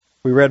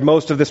We read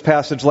most of this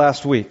passage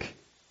last week.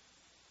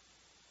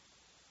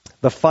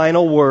 The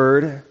final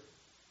word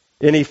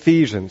in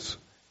Ephesians,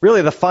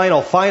 really the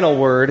final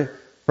word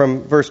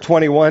from verse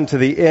 21 to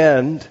the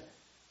end,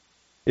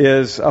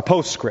 is a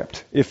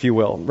postscript, if you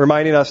will,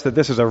 reminding us that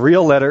this is a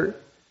real letter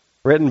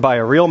written by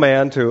a real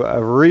man to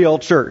a real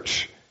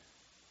church.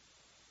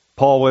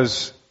 Paul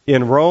was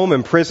in Rome,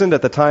 imprisoned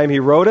at the time he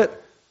wrote it,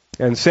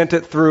 and sent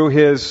it through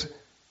his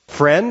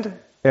friend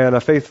and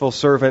a faithful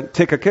servant,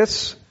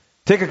 Tychicus.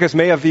 Tychicus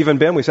may have even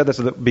been, we said this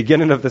at the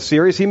beginning of the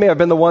series, he may have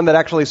been the one that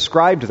actually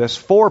scribed this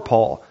for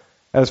Paul,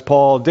 as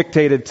Paul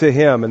dictated to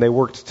him, and they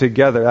worked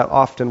together. That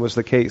often was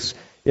the case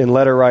in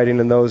letter writing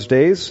in those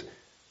days.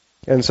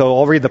 And so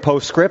I'll read the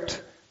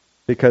postscript,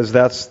 because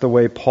that's the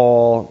way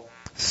Paul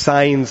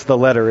signs the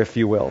letter, if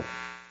you will.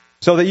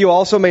 So that you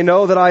also may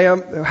know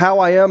that how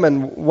I am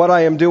and what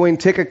I am doing,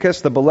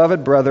 Tychicus, the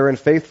beloved brother and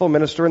faithful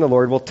minister in the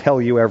Lord, will tell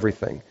you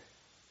everything.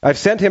 I've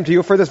sent him to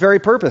you for this very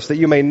purpose, that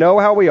you may know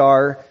how we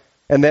are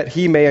and that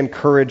he may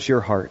encourage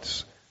your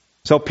hearts.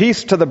 So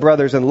peace to the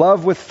brothers and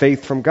love with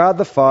faith from God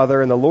the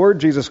Father and the Lord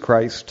Jesus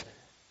Christ.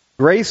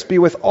 Grace be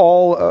with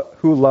all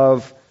who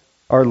love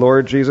our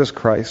Lord Jesus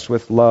Christ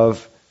with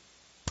love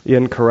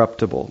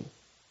incorruptible.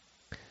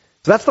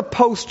 So that's the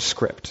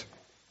postscript.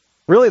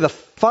 Really the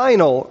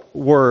final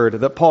word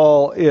that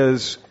Paul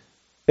is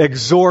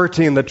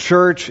exhorting the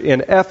church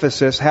in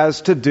Ephesus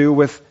has to do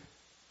with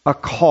a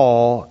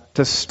call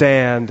to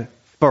stand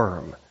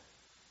firm.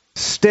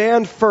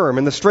 Stand firm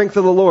in the strength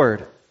of the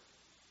Lord.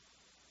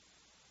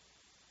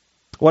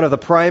 One of the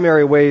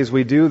primary ways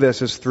we do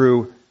this is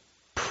through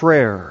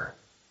prayer.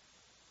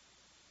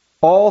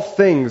 All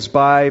things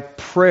by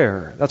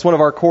prayer. That's one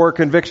of our core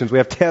convictions. We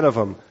have 10 of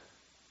them.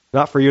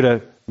 Not for you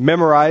to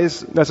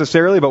memorize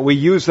necessarily, but we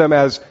use them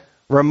as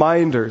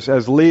reminders,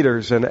 as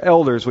leaders and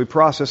elders. We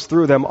process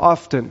through them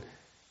often,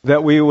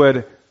 that we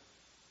would,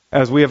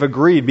 as we have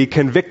agreed, be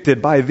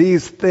convicted by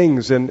these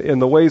things in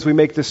the ways we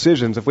make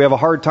decisions. If we have a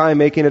hard time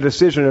making a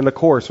decision in a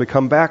course, we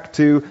come back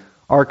to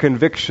our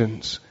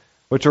convictions,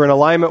 which are in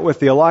alignment with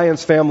the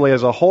Alliance family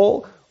as a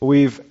whole.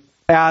 We've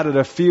added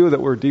a few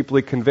that we're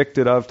deeply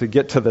convicted of to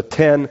get to the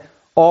 10.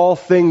 All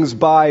things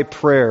by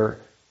prayer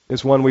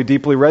is one we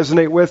deeply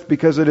resonate with,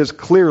 because it is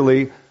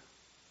clearly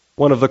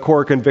one of the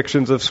core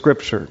convictions of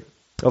Scripture,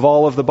 of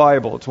all of the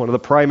Bible. It's one of the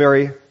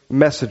primary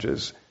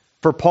messages.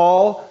 For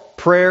Paul,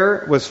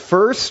 prayer was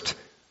first,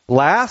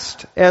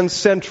 last, and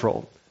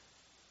central.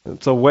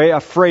 It's a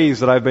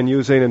phrase that I've been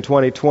using in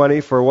 2020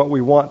 for what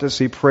we want to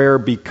see prayer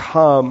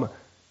become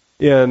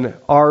in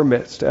our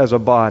midst as a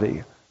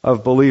body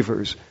of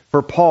believers.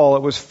 For Paul,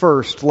 it was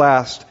first,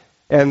 last,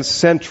 and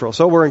central.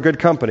 So we're in good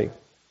company.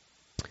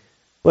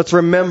 Let's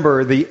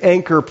remember the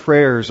anchor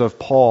prayers of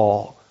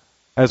Paul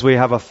as we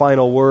have a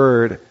final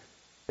word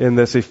in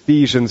this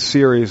Ephesians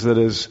series that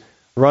is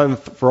run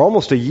for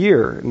almost a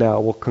year now.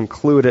 We'll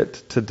conclude it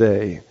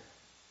today.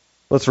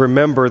 Let's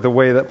remember the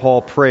way that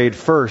Paul prayed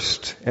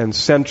first and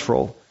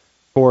central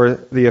for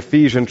the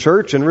Ephesian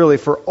church, and really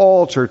for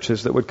all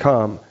churches that would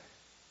come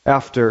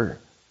after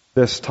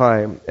this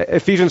time.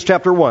 Ephesians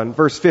chapter 1,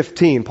 verse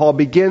 15, Paul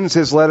begins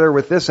his letter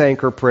with this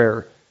anchor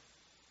prayer.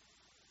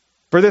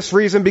 For this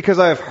reason, because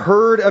I have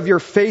heard of your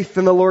faith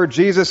in the Lord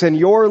Jesus and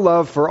your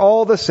love for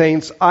all the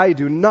saints, I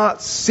do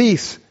not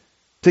cease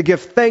to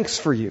give thanks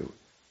for you,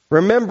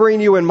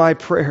 remembering you in my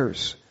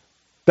prayers,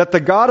 that the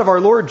God of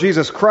our Lord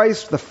Jesus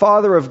Christ, the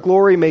Father of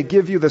glory, may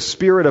give you the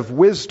spirit of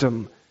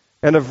wisdom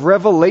and of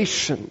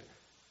revelation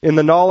in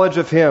the knowledge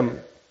of him,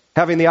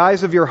 having the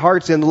eyes of your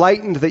hearts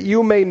enlightened, that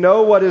you may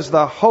know what is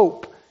the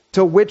hope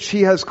to which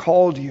he has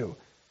called you,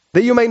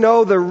 that you may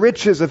know the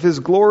riches of his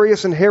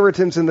glorious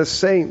inheritance in the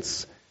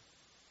saints,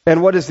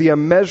 and what is the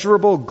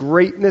immeasurable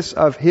greatness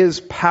of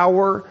his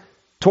power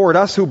toward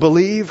us who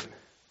believe,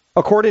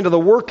 according to the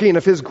working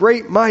of his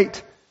great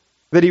might,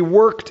 that he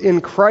worked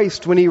in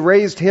Christ when he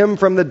raised him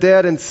from the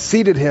dead and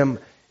seated him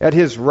at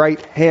his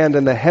right hand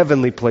in the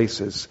heavenly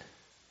places,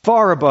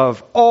 far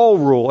above all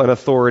rule and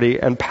authority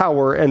and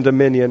power and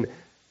dominion,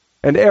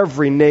 and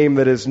every name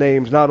that is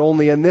named, not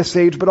only in this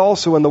age, but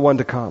also in the one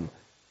to come.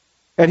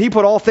 And he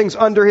put all things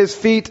under his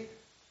feet,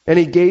 and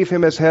he gave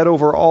him as head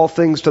over all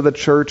things to the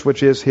church,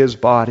 which is his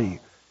body,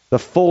 the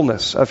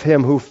fullness of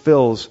him who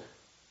fills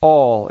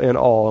all in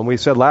all. And we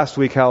said last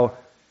week how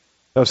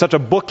such a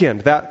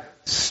bookend, that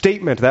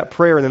statement, that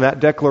prayer, and then that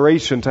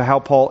declaration to how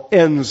Paul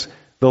ends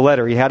the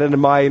letter. He had it in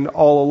mind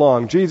all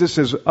along. Jesus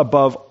is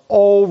above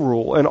all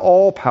rule and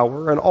all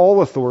power and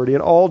all authority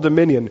and all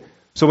dominion.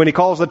 So when he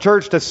calls the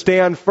church to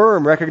stand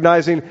firm,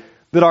 recognizing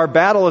that our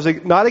battle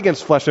is not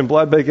against flesh and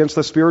blood, but against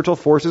the spiritual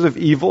forces of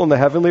evil in the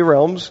heavenly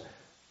realms,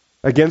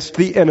 against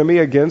the enemy,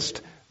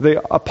 against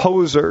the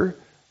opposer,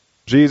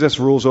 Jesus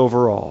rules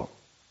over all.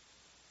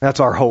 That's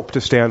our hope,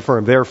 to stand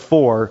firm.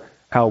 Therefore,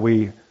 how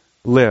we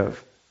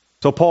live.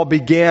 So Paul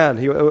began.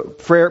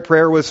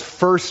 Prayer was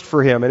first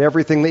for him in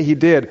everything that he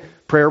did.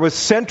 Prayer was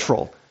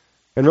central,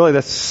 and really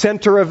the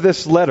center of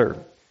this letter.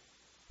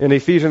 In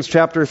Ephesians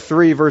chapter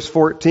 3, verse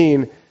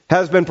 14,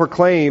 has been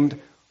proclaimed,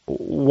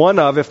 one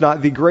of, if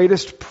not the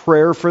greatest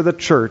prayer for the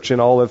church in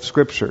all of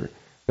Scripture.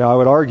 Now, I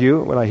would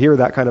argue, when I hear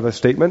that kind of a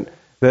statement,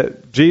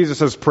 that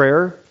Jesus'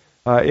 prayer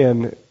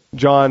in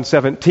John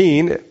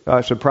 17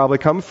 should probably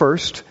come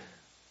first,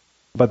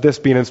 but this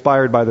being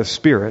inspired by the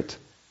Spirit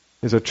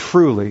is a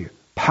truly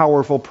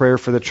powerful prayer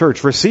for the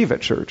church. Receive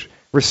it, church.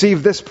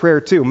 Receive this prayer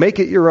too. Make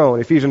it your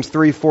own. Ephesians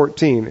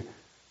 3:14.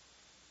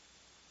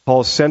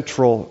 Paul's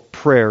central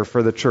prayer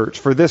for the church.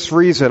 For this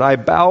reason, I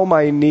bow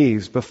my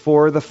knees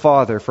before the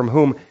Father, from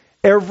whom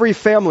every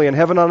family in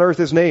heaven and on earth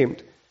is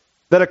named,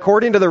 that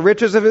according to the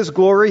riches of his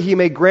glory, he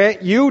may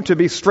grant you to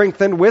be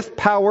strengthened with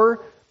power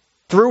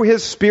through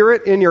his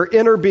Spirit in your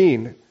inner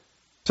being,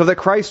 so that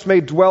Christ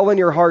may dwell in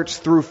your hearts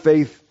through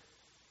faith,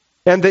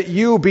 and that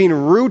you, being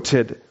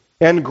rooted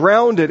and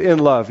grounded in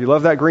love. You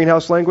love that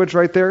greenhouse language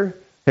right there?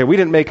 Hey, we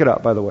didn't make it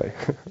up, by the way.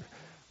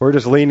 We're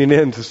just leaning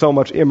into so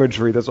much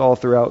imagery that's all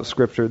throughout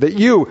Scripture. That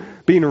you,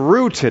 being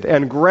rooted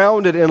and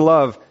grounded in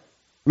love,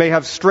 may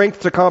have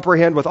strength to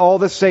comprehend with all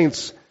the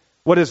saints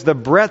what is the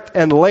breadth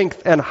and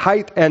length and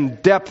height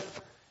and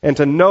depth, and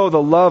to know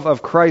the love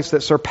of Christ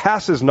that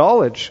surpasses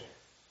knowledge,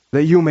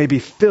 that you may be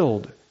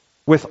filled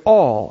with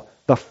all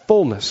the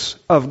fullness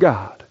of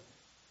God.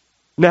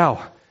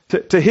 Now,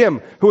 to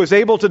him who is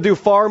able to do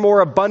far more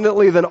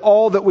abundantly than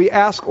all that we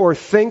ask or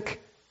think,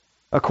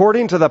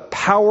 according to the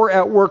power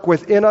at work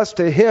within us,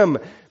 to him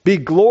be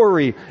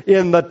glory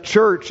in the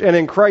church and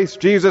in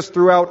Christ Jesus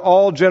throughout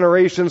all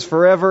generations,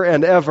 forever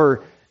and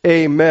ever.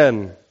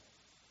 Amen.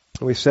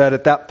 We said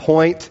at that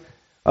point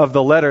of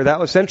the letter, that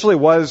essentially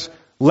was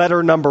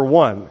letter number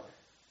 1.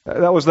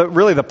 That was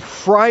really the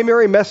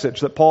primary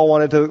message that Paul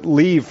wanted to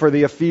leave for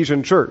the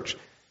Ephesian church.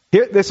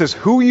 Here, this is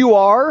who you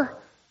are.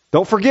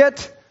 Don't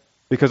forget,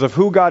 because of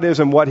who God is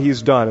and what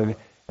he's done.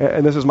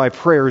 And this is my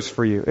prayers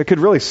for you. It could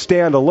really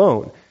stand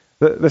alone.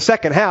 The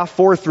second half,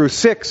 4 through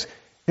 6,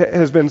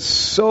 has been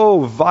so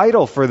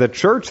vital for the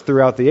church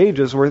throughout the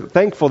ages. We're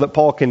thankful that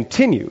Paul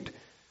continued.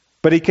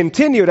 But he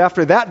continued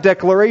after that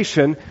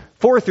declaration.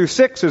 4 through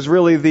 6 is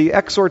really the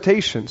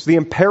exhortations, the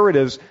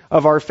imperatives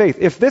of our faith.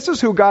 If this is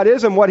who God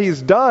is and what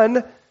he's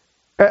done,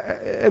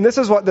 and this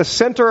is what the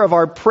center of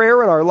our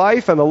prayer and our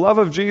life and the love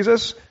of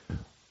Jesus,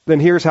 then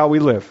here's how we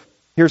live.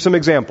 Here's some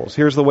examples.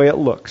 Here's the way it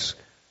looks.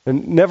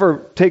 And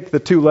never take the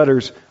two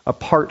letters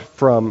apart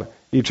from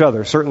each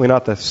other. Certainly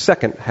not the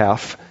second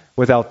half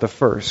without the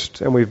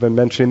first. And we've been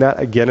mentioning that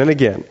again and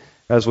again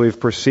as we've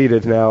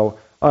proceeded now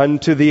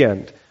unto the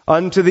end.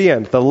 Unto the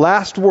end. The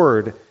last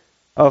word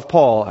of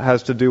Paul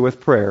has to do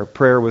with prayer.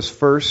 Prayer was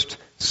first,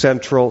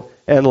 central,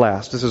 and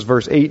last. This is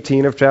verse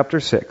 18 of chapter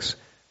 6.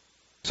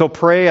 So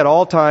pray at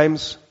all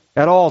times,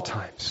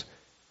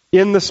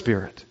 in the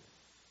Spirit.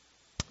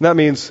 That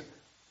means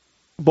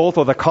both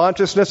with the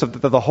consciousness of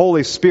that the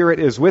Holy Spirit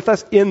is with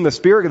us in the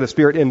Spirit. The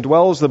Spirit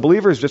indwells the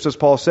believers, just as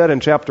Paul said in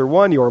chapter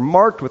 1, you are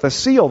marked with a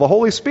seal, the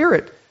Holy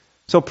Spirit.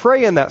 So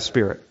pray in that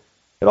Spirit.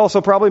 It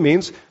also probably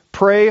means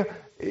pray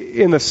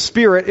in the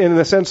Spirit, in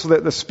the sense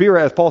that the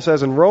Spirit, as Paul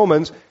says in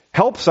Romans,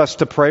 helps us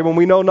to pray when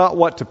we know not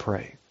what to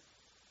pray.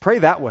 Pray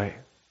that way.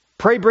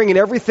 Pray bringing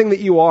everything that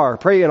you are.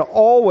 Pray in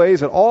all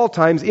ways, at all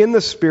times, in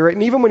the Spirit.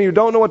 And even when you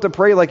don't know what to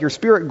pray, like your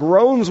spirit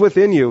groans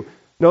within you,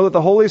 know that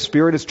the Holy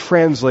Spirit is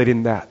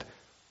translating that.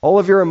 All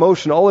of your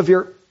emotion, all of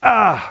your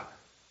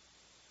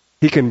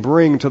he can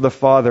bring to the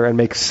Father and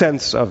make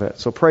sense of it.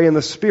 So pray in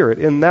the Spirit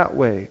in that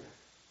way.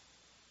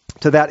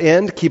 To that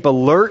end, keep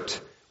alert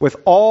with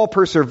all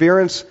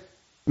perseverance,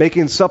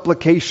 making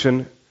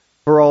supplication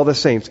for all the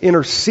saints.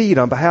 Intercede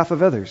on behalf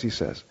of others, he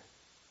says.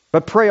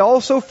 But pray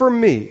also for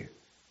me.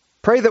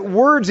 Pray that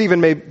words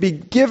even may be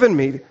given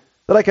me,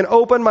 that I can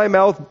open my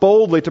mouth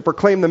boldly to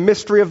proclaim the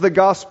mystery of the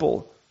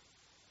gospel,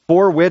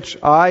 for which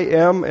I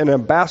am an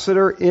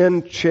ambassador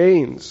in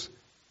chains,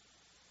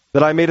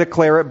 that I may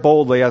declare it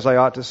boldly as I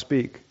ought to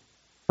speak.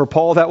 For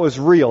Paul, that was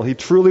real. He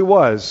truly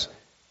was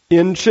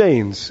in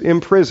chains,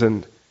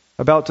 imprisoned,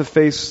 about to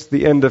face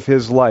the end of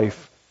his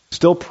life,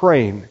 still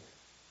praying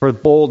for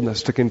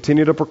boldness to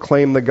continue to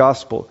proclaim the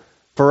gospel.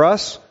 For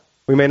us,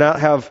 we may not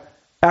have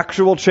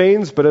actual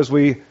chains, but as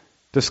we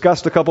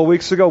discussed a couple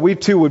weeks ago, we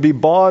too would be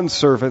bond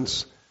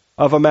servants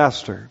of a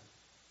master.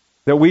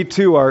 That we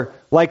too are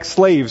like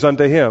slaves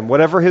unto him,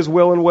 whatever his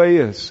will and way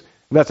is.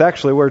 And that's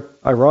actually where,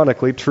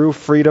 ironically, true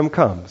freedom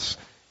comes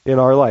in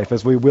our life,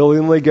 as we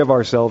willingly give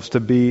ourselves to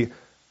be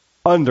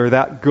under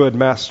that good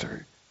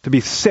master, to be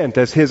sent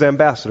as his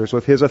ambassadors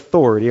with his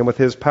authority and with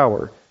his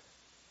power.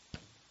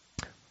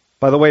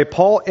 By the way,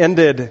 Paul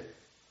ended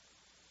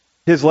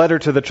his letter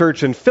to the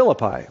church in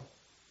Philippi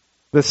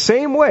the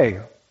same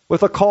way,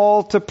 with a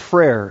call to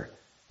prayer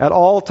at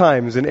all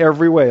times, in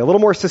every way. A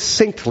little more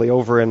succinctly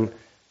over in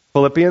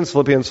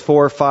Philippians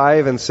 4,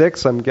 5, and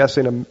 6. I'm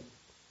guessing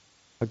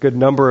a good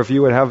number of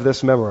you would have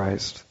this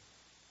memorized.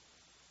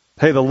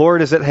 Hey, the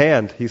Lord is at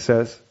hand, he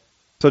says.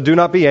 So do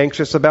not be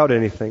anxious about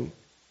anything,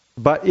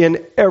 but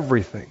in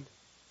everything,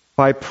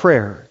 by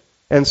prayer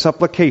and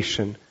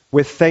supplication,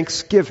 with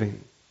thanksgiving,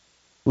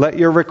 let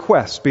your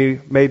requests be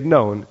made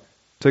known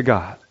to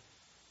God.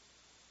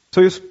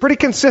 So he's pretty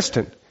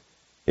consistent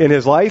in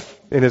his life,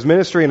 in his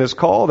ministry, and his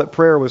call, that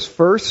prayer was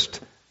first,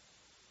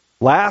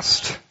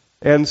 last,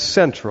 and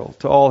central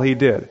to all he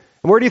did.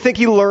 And where do you think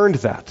he learned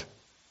that?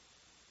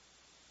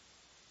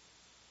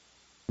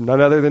 None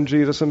other than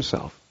Jesus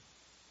himself.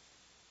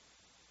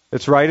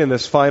 It's right in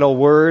this final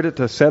word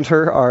to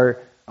center our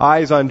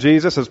eyes on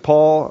Jesus, as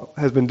Paul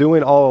has been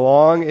doing all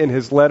along in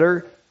his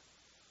letter.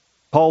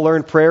 Paul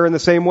learned prayer in the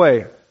same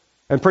way.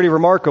 And pretty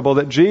remarkable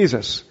that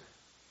Jesus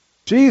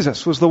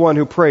was the one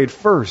who prayed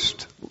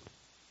first,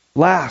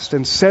 last,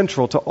 and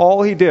central to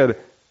all he did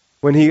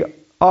when he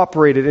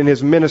operated in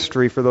his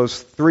ministry for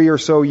those 3 or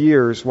so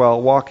years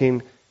while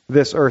walking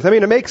this earth. I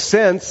mean, it makes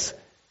sense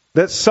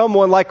that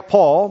someone like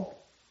Paul,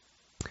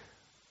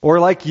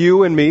 or like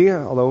you and me,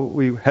 although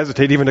we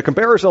hesitate even to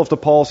compare ourselves to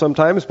Paul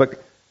sometimes,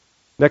 but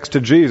next to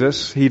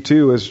Jesus, he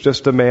too is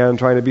just a man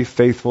trying to be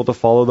faithful to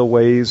follow the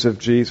ways of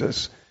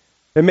Jesus.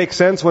 It makes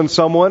sense when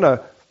someone,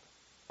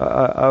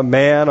 a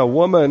man, a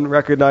woman,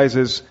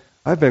 recognizes,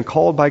 I've been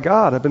called by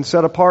God, I've been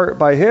set apart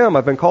by him,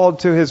 I've been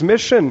called to his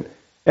mission,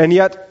 and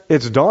yet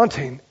it's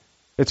daunting,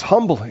 it's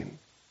humbling.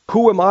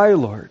 Who am I,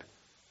 Lord?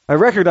 I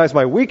recognize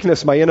my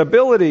weakness, my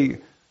inability.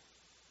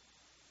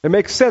 It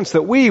makes sense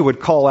that we would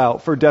call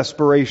out for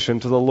desperation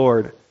to the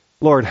Lord.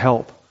 Lord,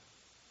 help.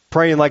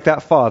 Praying like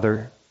that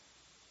father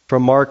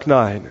from Mark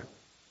 9.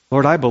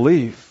 Lord, I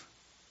believe,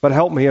 but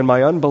help me in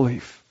my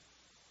unbelief.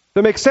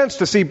 It makes sense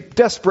to see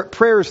desperate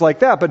prayers like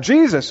that. But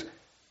Jesus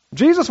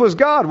was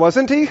God,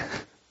 wasn't he?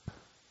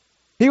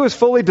 He was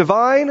fully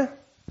divine,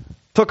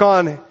 took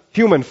on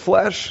human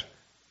flesh.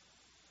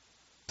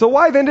 So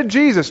why then did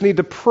Jesus need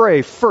to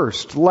pray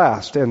first,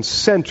 last, and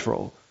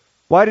central?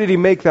 Why did he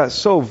make that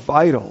so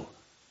vital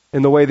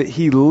in the way that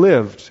he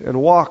lived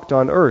and walked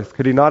on earth?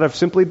 Could he not have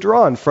simply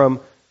drawn from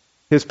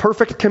his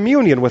perfect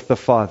communion with the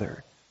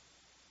Father?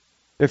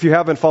 If you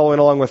have been following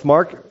along with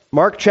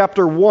Mark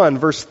chapter 1,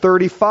 verse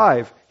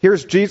 35.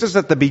 Here's Jesus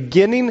at the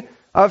beginning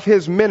of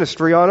his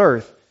ministry on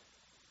earth.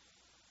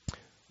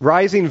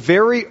 Rising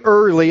very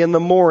early in the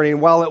morning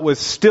while it was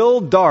still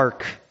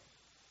dark,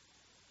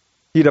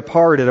 he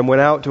departed and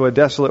went out to a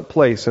desolate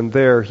place, and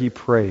there he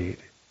prayed.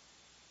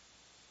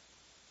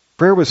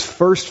 Prayer was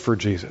first for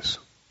Jesus.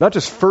 Not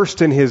just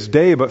first in his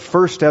day, but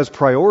first as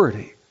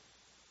priority.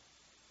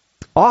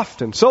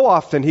 Often, so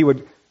often, he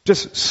would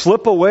just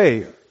slip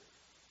away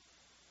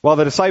while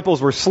the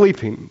disciples were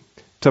sleeping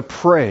to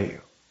pray,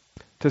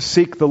 to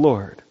seek the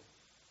Lord.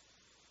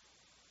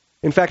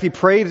 In fact, he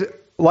prayed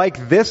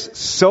like this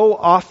so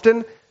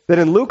often that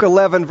in Luke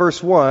 11,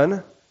 verse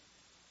 1,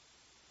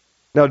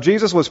 now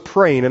Jesus was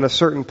praying in a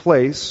certain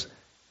place,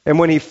 and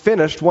when he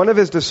finished, one of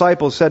his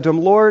disciples said to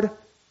him, Lord,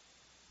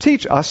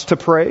 teach us to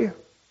pray.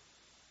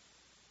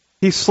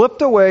 He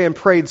slipped away and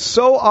prayed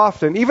so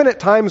often, even at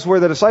times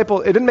where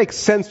it didn't make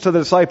sense to the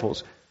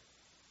disciples.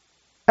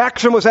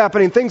 Action was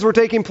happening, things were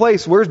taking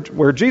place.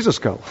 Where'd Jesus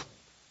go?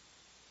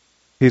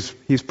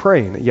 He's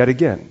praying yet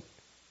again.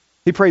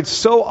 He prayed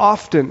so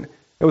often,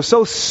 it was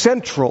so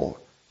central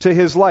to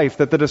his life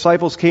that the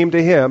disciples came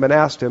to him and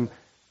asked him,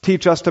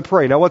 teach us to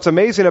pray. Now what's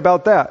amazing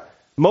about that,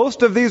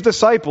 most of these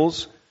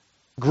disciples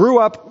grew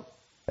up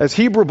as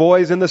Hebrew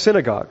boys in the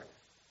synagogue.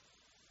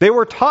 They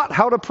were taught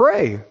how to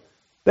pray.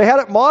 They had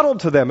it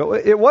modeled to them.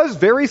 It was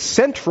very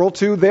central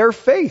to their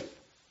faith.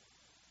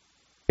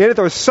 And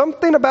there was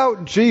something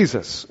about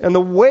Jesus and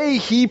the way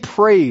he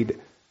prayed,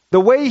 the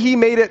way he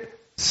made it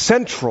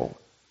central,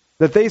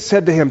 that they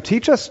said to him,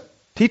 teach us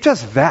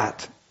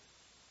that.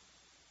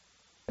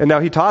 And now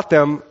he taught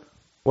them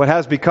what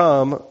has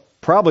become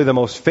probably the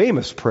most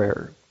famous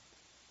prayer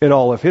in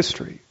all of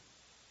history.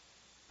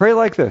 Pray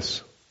like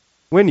this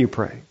when you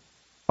pray.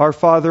 Our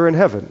Father in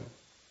heaven,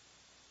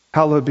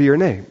 hallowed be your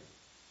name.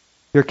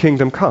 Your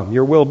kingdom come,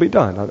 your will be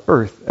done on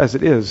earth as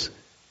it is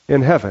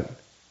in heaven.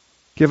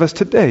 Give us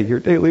today your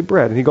daily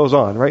bread. And he goes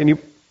on, right? And you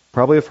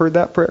probably have heard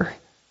that prayer.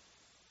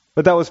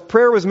 But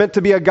prayer was meant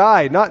to be a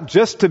guide, not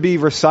just to be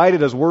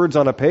recited as words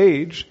on a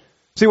page.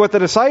 See, what the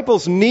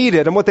disciples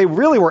needed and what they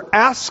really were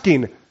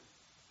asking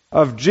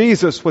of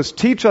Jesus was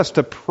teach us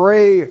to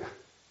pray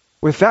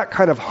with that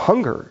kind of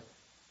hunger,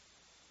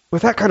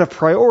 with that kind of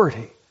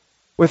priority,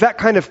 with that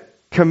kind of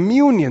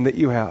communion that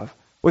you have,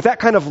 with that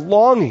kind of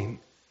longing.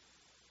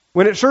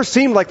 When it sure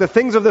seemed like the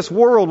things of this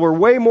world were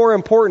way more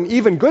important,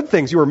 even good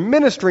things. You were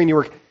ministering, you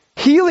were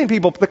healing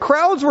people, the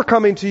crowds were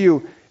coming to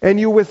you, and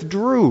you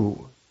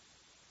withdrew.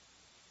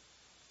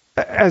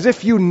 As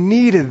if you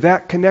needed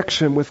that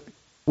connection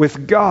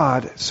with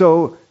God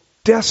so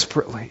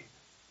desperately.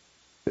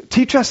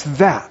 Teach us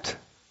that.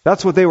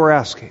 That's what they were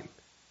asking.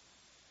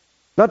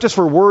 Not just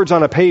for words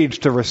on a page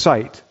to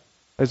recite,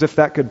 as if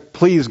that could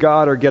please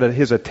God or get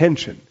his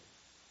attention.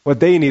 What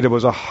they needed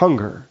was a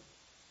hunger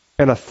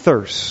and a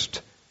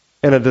thirst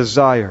and a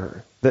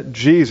desire that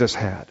Jesus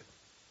had,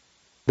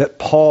 that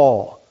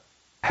Paul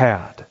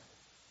had.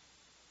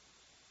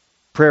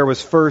 Prayer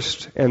was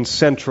first and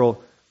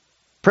central.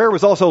 Prayer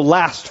was also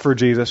last for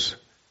Jesus,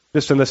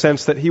 just in the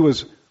sense that he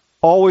was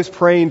always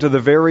praying to the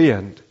very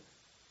end.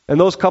 And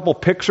those couple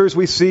pictures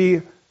we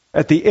see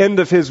at the end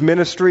of his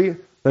ministry,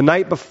 the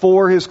night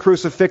before his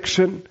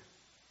crucifixion,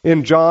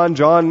 In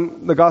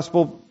John, the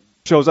gospel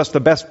shows us the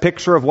best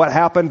picture of what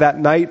happened that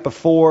night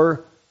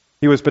before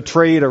he was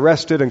betrayed,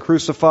 arrested, and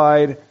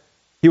crucified.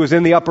 He was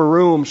in the upper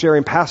room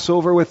sharing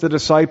Passover with the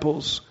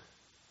disciples,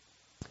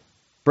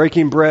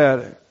 breaking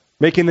bread,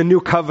 making the new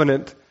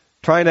covenant,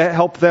 trying to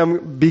help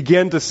them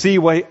begin to see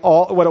what it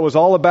was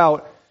all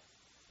about.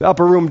 The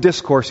upper room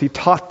discourse, he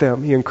taught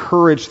them, he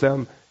encouraged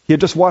them. He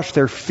had just washed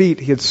their feet,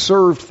 he had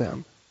served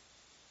them.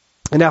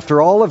 And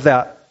after all of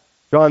that,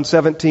 John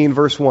 17,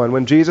 verse 1,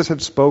 when Jesus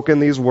had spoken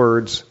these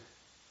words,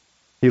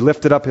 he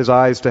lifted up his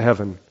eyes to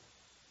heaven.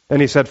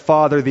 And he said,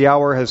 Father, the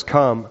hour has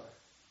come.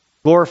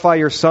 Glorify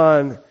your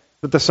Son,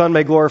 that the Son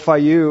may glorify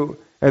you.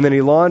 And then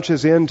he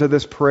launches into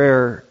this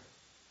prayer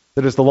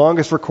that is the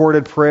longest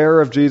recorded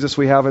prayer of Jesus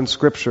we have in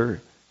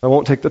Scripture. I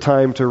won't take the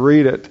time to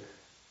read it,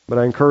 but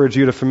I encourage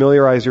you to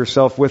familiarize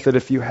yourself with it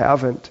if you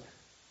haven't.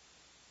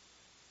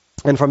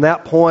 And from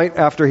that point,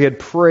 after he had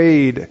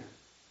prayed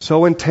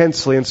so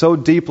intensely and so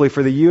deeply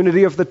for the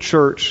unity of the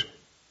church,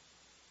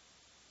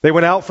 they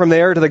went out from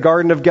there to the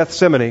Garden of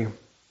Gethsemane.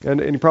 And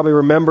you probably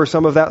remember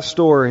some of that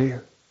story.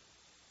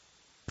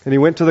 And he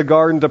went to the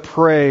garden to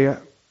pray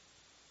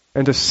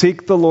and to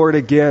seek the Lord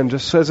again,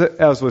 just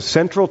as was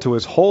central to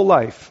his whole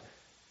life.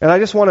 And I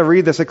just want to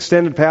read this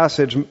extended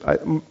passage.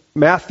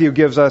 Matthew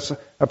gives us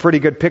a pretty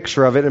good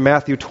picture of it in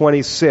Matthew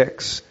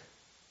 26.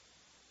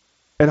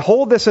 And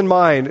hold this in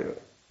mind.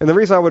 And the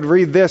reason I would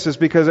read this is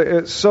because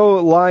it so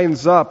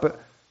lines up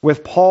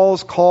with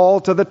Paul's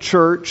call to the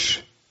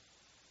church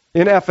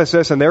in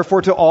Ephesus, and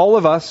therefore to all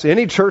of us,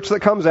 any church that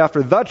comes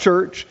after the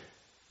church,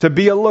 to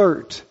be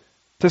alert,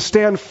 to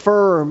stand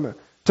firm,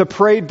 to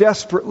pray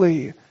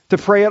desperately, to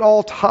pray at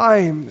all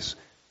times.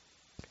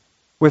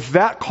 With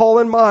that call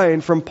in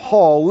mind from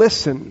Paul,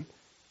 listen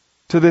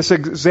to this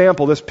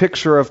example, this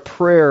picture of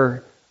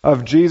prayer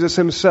of Jesus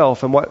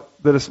himself and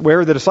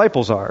where the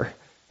disciples are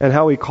and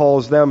how he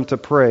calls them to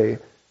pray.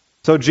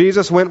 So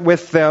Jesus went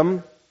with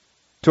them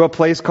to a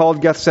place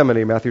called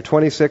Gethsemane, Matthew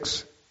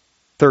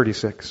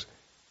 26:36.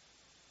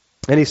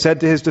 And he said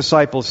to his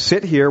disciples,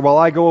 sit here while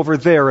I go over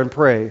there and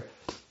pray.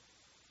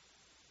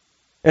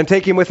 And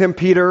taking with him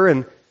Peter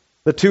and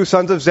the two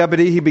sons of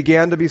Zebedee, he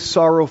began to be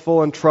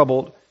sorrowful and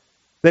troubled.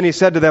 Then he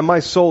said to them,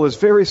 my soul is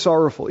very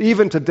sorrowful,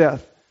 even to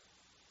death.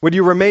 Would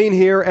you remain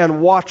here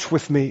and watch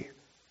with me?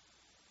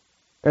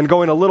 And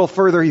going a little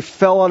further, he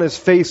fell on his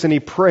face and he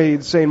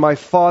prayed, saying, my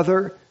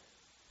Father,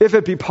 if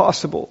it be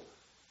possible,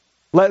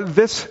 let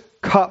this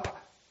cup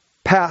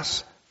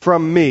pass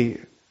from me.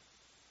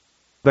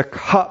 The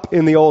cup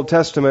in the Old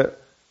Testament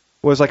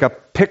was like a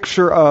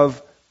picture of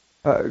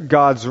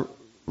God's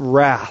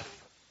wrath.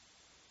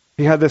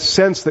 He had this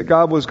sense that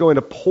God was going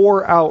to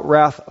pour out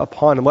wrath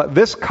upon him. Let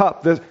this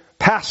cup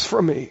pass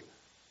from me.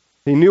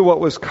 He knew what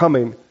was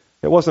coming.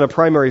 It wasn't a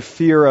primary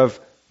fear of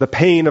the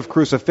pain of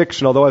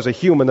crucifixion, although as a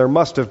human there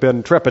must have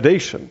been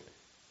trepidation.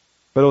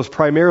 But it was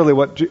primarily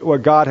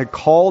what God had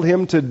called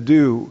him to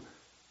do,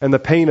 and the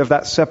pain of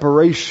that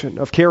separation,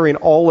 of carrying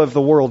all of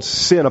the world's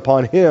sin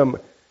upon him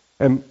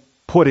and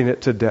putting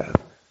it to death.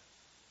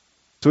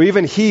 So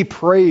even he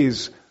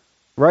prays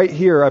right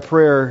here a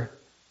prayer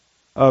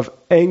of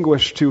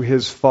anguish to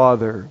his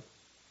Father.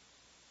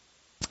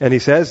 And he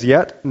says,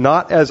 yet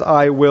not as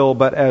I will,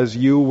 but as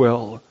you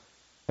will.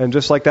 And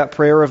just like that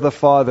prayer of the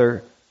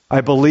Father,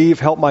 I believe,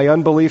 help my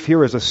unbelief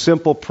here is a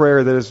simple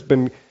prayer that has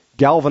been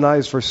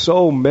galvanized for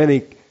so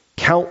many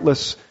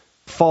countless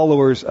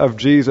followers of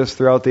Jesus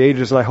throughout the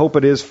ages. And I hope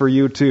it is for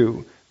you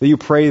too, that you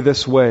pray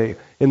this way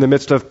in the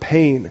midst of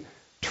pain,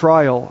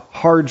 trial,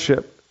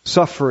 hardship,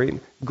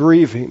 suffering,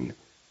 grieving.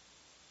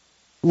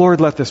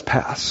 Lord, let this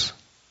pass.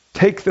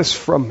 Take this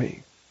from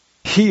me.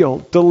 Heal,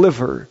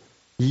 deliver,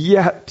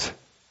 yet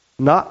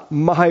not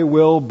my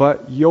will,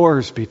 but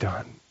yours be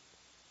done.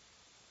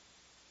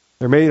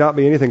 There may not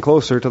be anything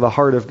closer to the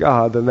heart of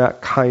God than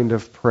that kind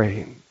of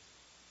praying.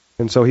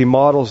 And so he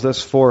models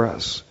this for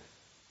us.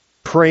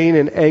 Praying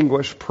in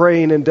anguish,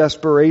 praying in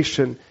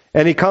desperation.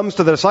 And he comes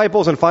to the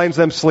disciples and finds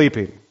them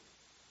sleeping.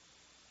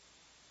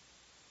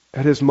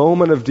 At his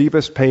moment of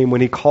deepest pain,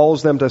 when he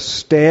calls them to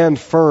stand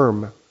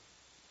firm,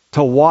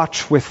 to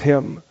watch with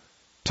him,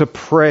 to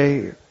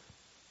pray,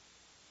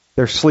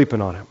 they're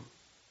sleeping on him.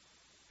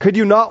 Could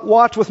you not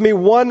watch with me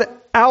 1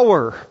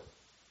 hour?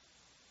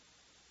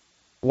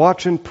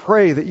 Watch and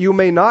pray that you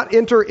may not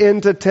enter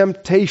into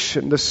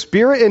temptation. The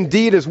spirit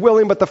indeed is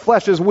willing, but the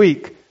flesh is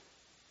weak.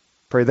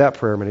 Pray that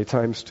prayer many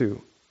times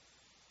too.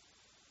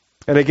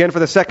 And again, for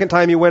the second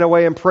time, he went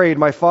away and prayed,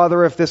 my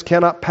Father, if this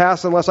cannot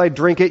pass unless I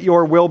drink it,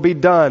 your will be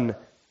done.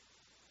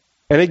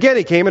 And again,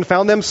 he came and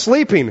found them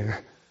sleeping,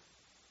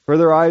 for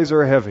their eyes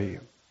are heavy.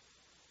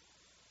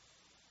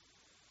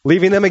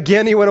 Leaving them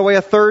again, he went away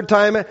a third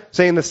time,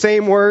 saying the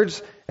same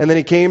words. And then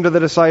he came to the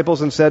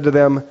disciples and said to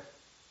them,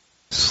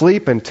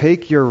 sleep and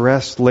take your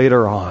rest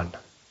later on.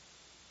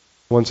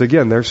 Once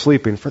again, they're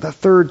sleeping for the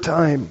third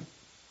time.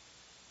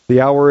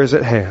 The hour is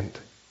at hand.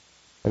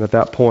 And at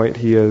that point,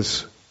 he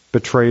is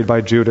betrayed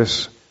by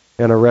Judas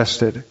and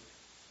arrested.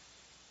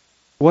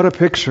 What a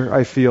picture,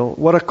 I feel.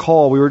 What a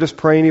call. We were just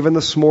praying even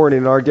this morning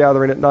in our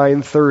gathering at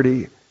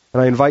 9:30.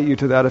 And I invite you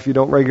to that if you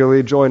don't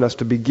regularly join us,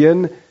 to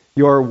begin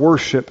your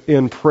worship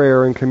in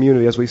prayer and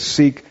community as we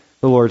seek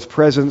the Lord's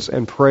presence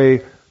and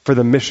pray for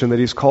the mission that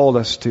He's called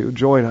us to.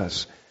 Join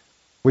us.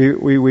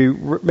 We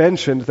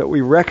mentioned that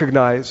we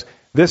recognize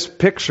this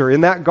picture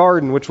in that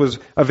garden, which was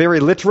a very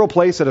literal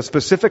place at a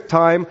specific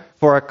time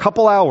for a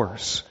couple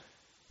hours.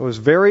 It was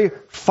very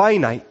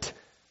finite.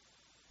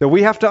 That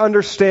we have to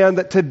understand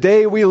that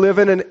today we live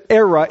in an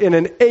era, in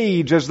an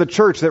age as the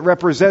church that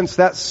represents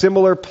that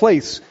similar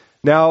place.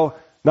 Now,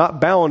 not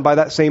bound by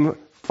that same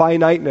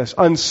finiteness,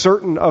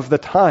 uncertain of the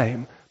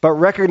time, but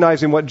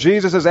recognizing what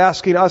Jesus is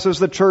asking us as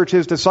the church,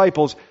 His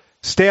disciples.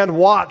 Stand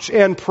watch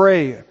and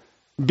pray.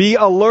 Be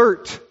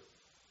alert.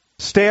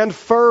 Stand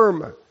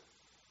firm.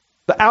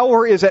 The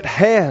hour is at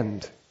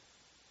hand.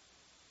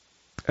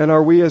 And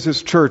are we as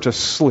His church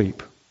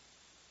asleep?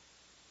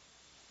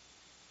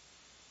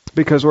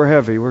 Because we're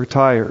heavy, we're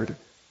tired,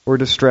 we're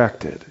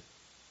distracted.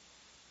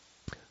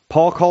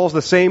 Paul calls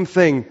the same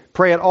thing,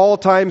 pray at all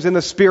times in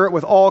the Spirit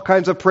with all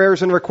kinds of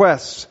prayers and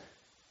requests.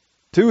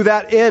 To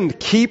that end,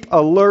 keep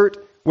alert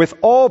with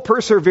all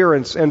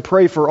perseverance and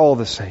pray for all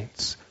the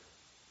saints.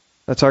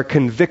 That's our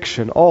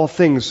conviction, all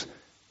things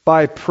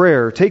by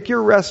prayer. Take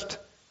your rest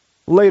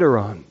later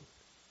on.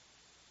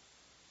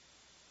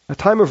 A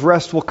time of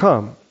rest will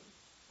come.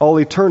 All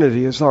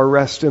eternity is our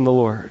rest in the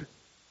Lord.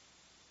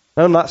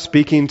 I'm not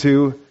speaking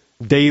to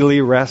daily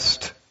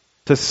rest,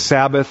 to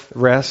Sabbath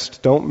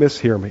rest. Don't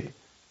mishear me.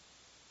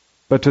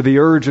 But to the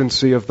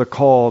urgency of the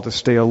call to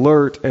stay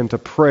alert and to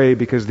pray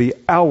because the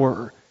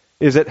hour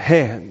is at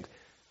hand.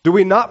 Do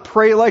we not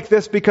pray like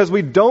this because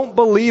we don't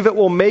believe it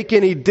will make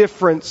any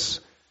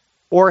difference?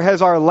 Or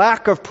has our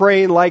lack of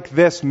praying like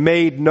this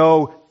made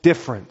no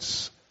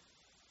difference?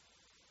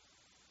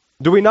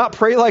 Do we not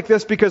pray like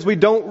this because we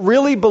don't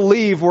really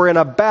believe we're in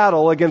a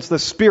battle against the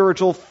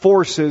spiritual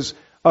forces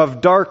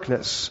of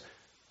darkness?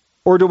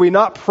 Or do we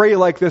not pray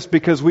like this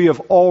because we have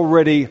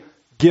already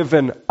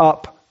given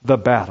up the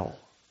battle?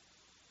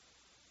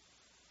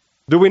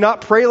 Do we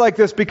not pray like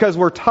this because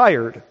we're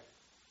tired,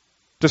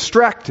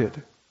 distracted,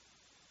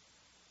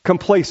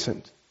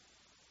 complacent?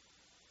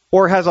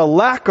 Or has a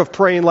lack of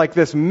praying like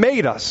this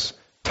made us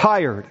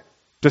tired,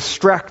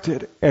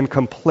 distracted, and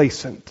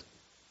complacent?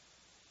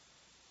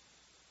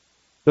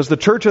 Does the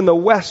church in the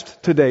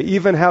West today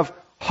even have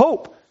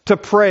hope to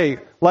pray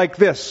like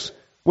this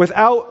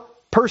without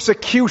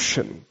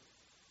persecution,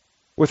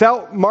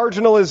 without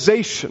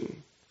marginalization,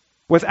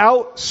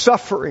 without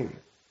suffering,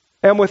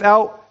 and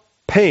without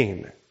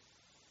pain?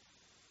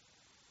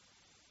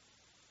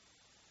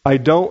 I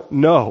don't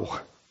know.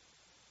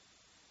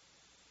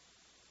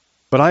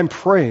 But I'm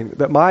praying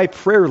that my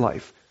prayer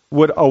life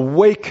would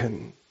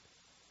awaken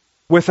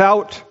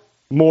without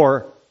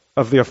more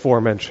of the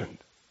aforementioned.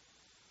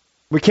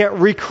 We can't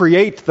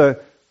recreate the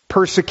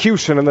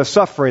persecution and the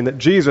suffering that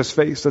Jesus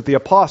faced, that the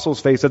apostles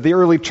faced, that the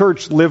early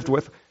church lived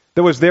with.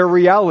 That was their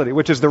reality,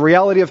 which is the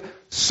reality of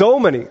so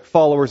many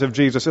followers of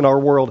Jesus in our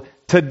world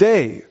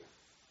today.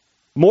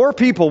 More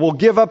people will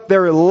give up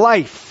their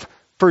life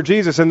for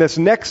Jesus in this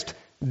next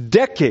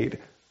decade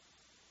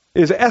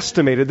is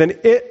estimated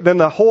than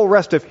the whole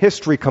rest of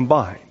history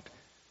combined.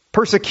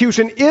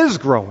 Persecution is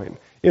growing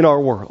in our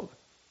world.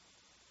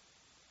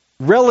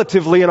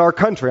 Relatively in our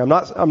country. I'm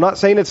not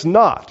saying it's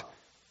not,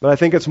 but I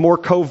think it's more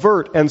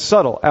covert and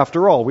subtle.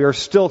 After all, we are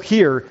still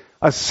here,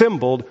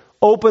 assembled,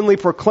 openly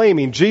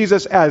proclaiming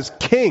Jesus as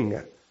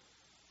King,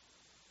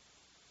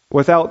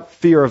 without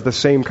fear of the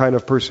same kind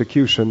of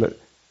persecution that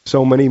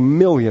so many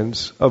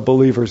millions of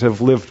believers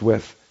have lived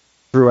with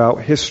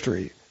throughout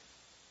history.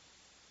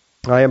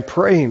 I am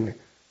praying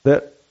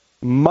that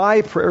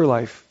my prayer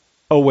life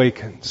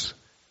awakens.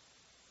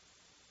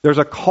 There's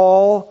a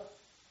call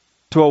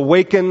to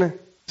awaken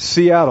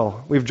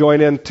Seattle. We've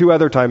joined in 2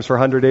 other times for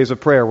 100 days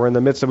of prayer. We're in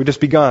the midst of, we just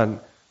begun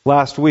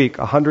last week,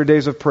 100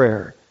 days of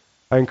prayer.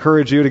 I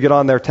encourage you to get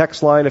on their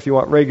text line if you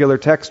want regular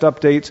text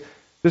updates,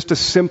 just to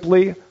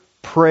simply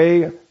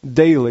pray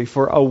daily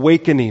for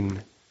awakening.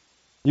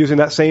 Using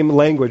that same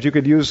language. You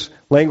could use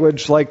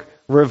language like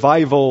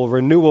revival,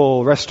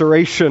 renewal,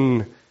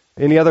 restoration,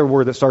 any other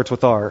word that starts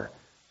with R.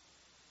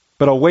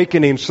 But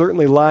awakening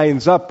certainly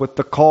lines up with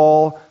the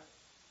call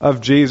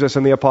of Jesus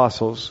and the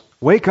apostles.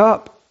 Wake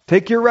up.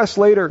 Take your rest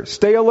later.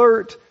 Stay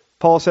alert.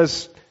 Paul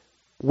says,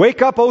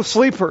 wake up, O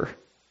sleeper.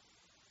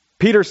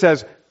 Peter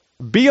says,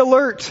 be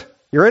alert.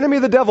 Your enemy,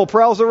 the devil,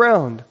 prowls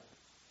around.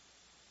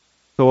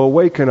 So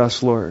awaken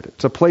us, Lord.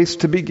 It's a place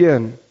to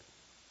begin.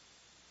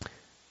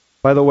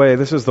 By the way,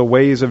 this is the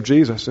ways of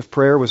Jesus. If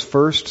prayer was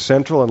first,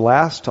 central, and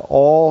last to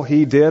all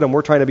He did, and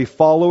we're trying to be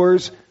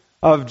followers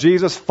of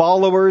Jesus,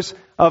 followers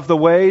of the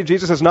way.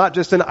 Jesus is not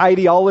just an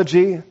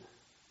ideology.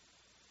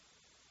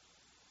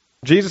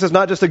 Jesus is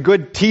not just a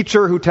good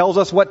teacher who tells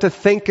us what to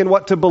think and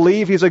what to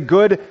believe. He's a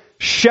good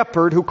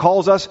shepherd who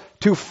calls us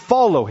to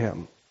follow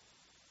Him,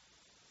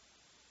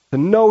 to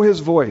know His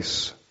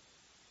voice.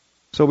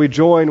 So we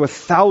join with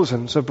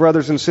thousands of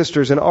brothers and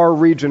sisters in our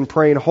region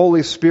praying,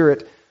 Holy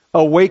Spirit,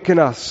 awaken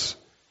us.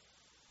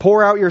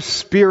 Pour out your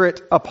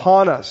Spirit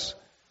upon us.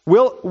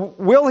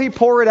 Will He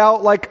pour it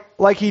out like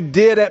like he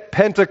did at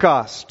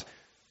Pentecost.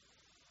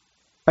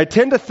 I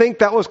tend to think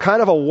that was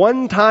kind of a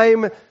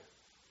one-time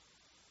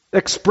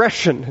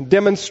expression,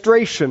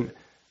 demonstration,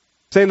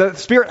 saying that the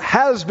Spirit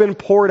has been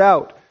poured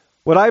out.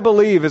 What I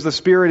believe is the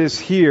Spirit is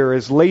here,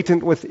 is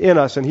latent within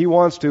us, and he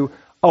wants to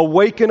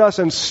awaken us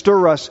and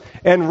stir us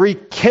and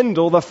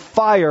rekindle the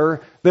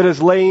fire that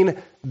is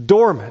laying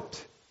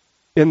dormant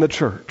in the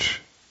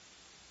church.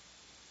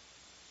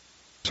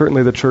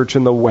 Certainly the church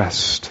in the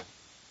West.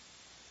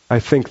 I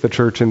think the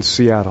church in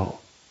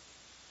Seattle.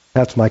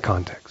 That's my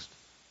context.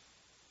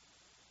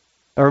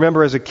 I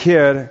remember as a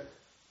kid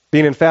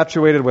being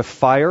infatuated with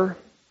fire.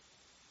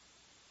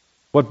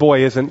 What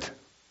boy isn't?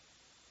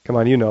 Come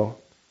on, you know.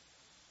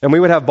 And we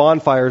would have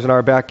bonfires in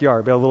our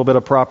backyard. We had a little bit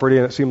of property,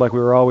 and it seemed like we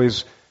were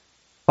always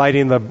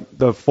fighting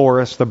the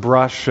forest, the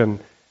brush, and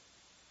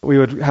we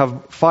would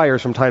have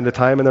fires from time to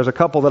time. And there's a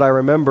couple that I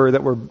remember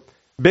that were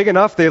big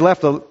enough, they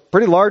left a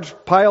pretty large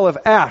pile of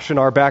ash in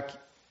our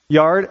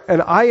backyard,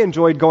 and I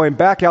enjoyed going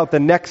back out the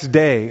next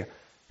day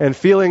and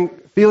feeling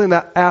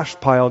that ash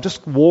pile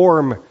just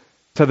warm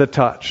to the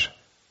touch.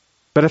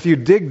 But if you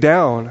dig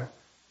down,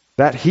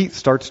 that heat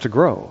starts to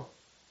grow.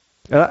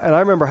 And I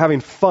remember having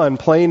fun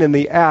playing in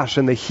the ash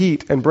and the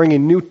heat and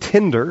bringing new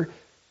tinder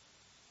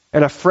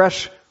and a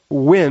fresh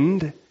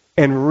wind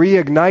and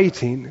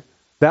reigniting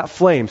that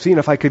flame, seeing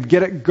if I could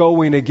get it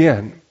going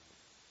again.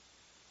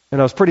 And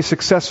I was pretty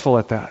successful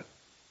at that.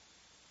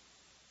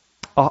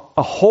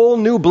 A whole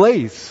new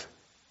blaze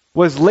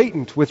was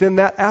latent within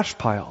that ash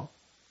pile.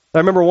 I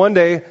remember one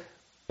day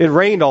it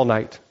rained all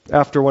night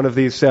after one of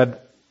these said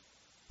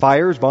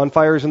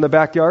bonfires in the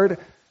backyard.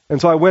 And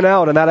so I went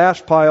out and that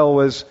ash pile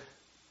was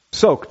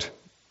soaked,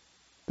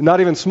 not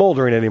even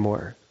smoldering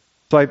anymore.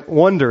 So I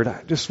wondered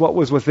just what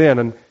was within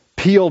and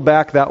peeled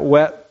back that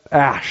wet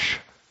ash.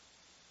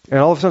 And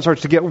all of a sudden it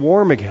starts to get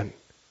warm again.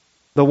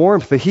 The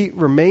warmth, the heat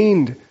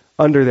remained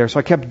under there. So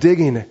I kept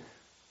digging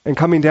and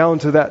coming down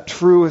to that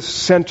true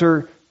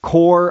center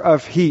core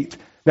of heat.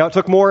 Now it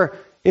took more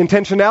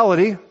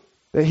intentionality.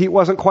 The heat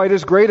wasn't quite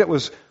as great. It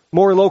was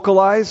more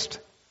localized.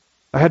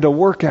 I had to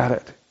work at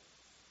it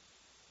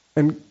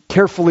and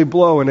carefully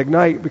blow and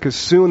ignite, because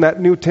soon that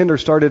new tinder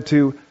started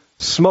to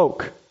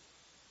smoke.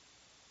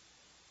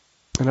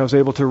 And I was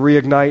able to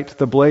reignite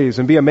the blaze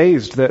and be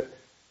amazed that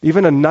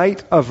even a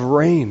night of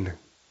rain,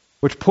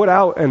 which put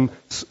out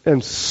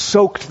and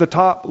soaked the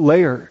top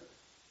layer,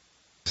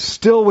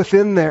 still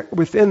within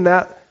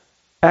that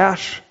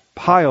ash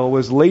pile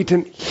was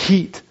latent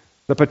heat,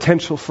 the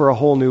potential for a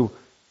whole new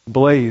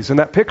blaze. And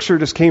that picture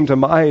just came to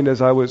mind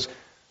as I was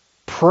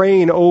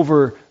praying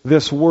over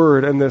this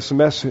word and this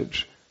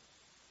message.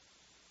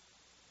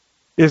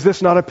 Is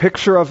this not a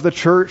picture of the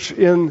church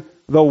in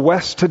the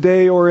West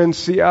today or in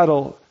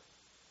Seattle?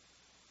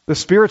 The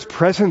Spirit's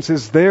presence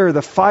is there.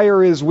 The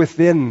fire is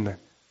within.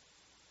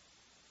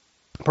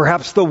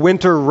 Perhaps the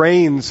winter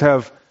rains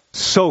have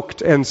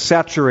soaked and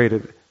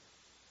saturated.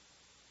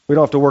 We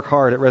don't have to work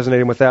hard at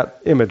resonating with that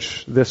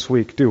image this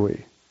week, do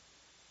we?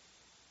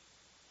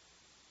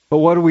 But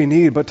what do we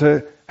need but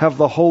to have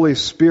the Holy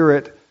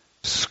Spirit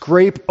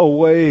scrape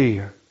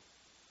away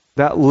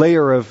that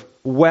layer of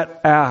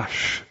wet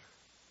ash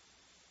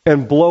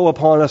and blow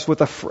upon us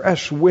with a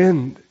fresh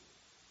wind?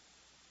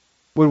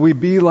 Would we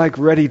be like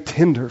ready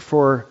tinder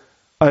for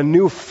a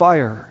new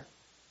fire,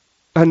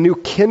 a new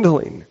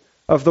kindling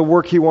of the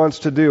work He wants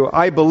to do?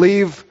 I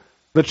believe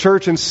the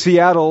church in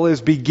Seattle is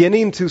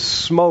beginning to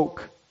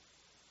smoke.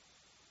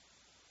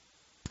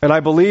 And I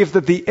believe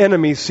that the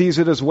enemy sees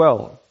it as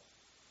well,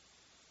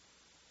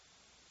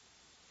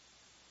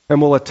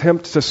 and will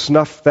attempt to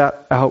snuff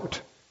that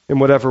out in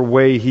whatever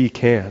way he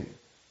can.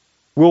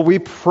 Will we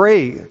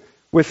pray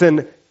with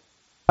an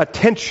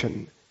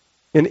attention,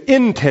 an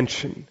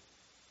intention,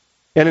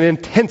 and an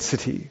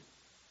intensity,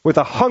 with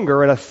a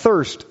hunger and a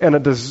thirst and a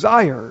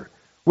desire,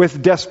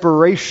 with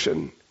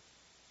desperation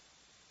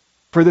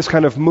for this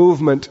kind of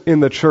movement in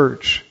the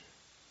church?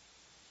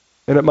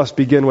 And it must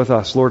begin with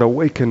us. Lord,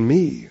 awaken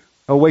me.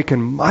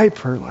 Awaken my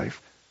prayer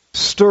life.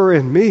 Stir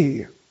in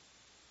me.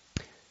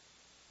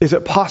 Is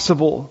it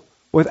possible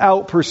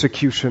without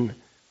persecution,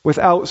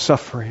 without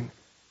suffering,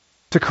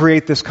 to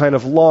create this kind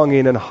of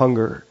longing and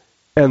hunger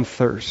and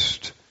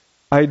thirst?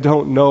 I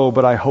don't know,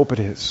 but I hope it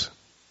is.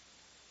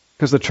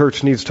 Because the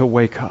church needs to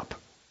wake up.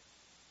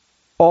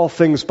 All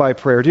things by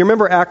prayer. Do you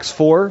remember Acts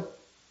 4?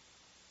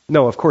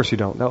 No, of course you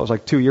don't. That was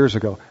like 2 years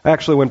ago. I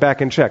actually went back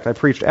and checked. I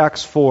preached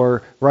Acts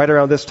 4 right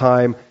around this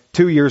time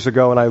 2 years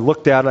ago, and I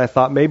looked at it and I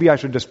thought maybe I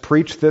should just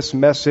preach this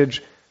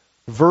message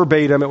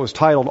verbatim. It was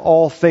titled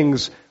All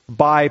Things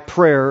by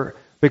Prayer,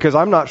 because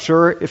I'm not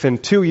sure if in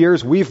 2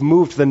 years we've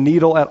moved the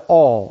needle at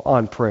all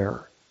on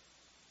prayer.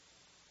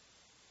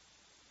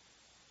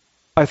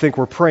 I think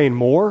we're praying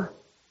more.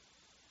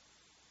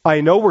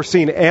 I know we're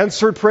seeing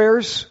answered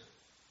prayers.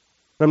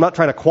 I'm not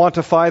trying to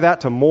quantify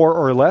that to more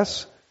or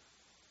less.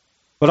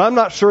 But I'm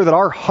not sure that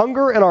our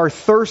hunger and our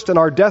thirst and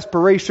our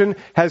desperation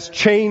has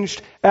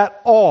changed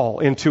at all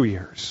in 2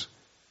 years.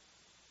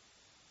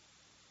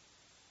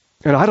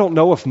 And I don't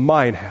know if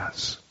mine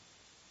has.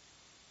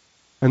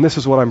 And this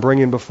is what I'm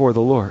bringing before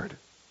the Lord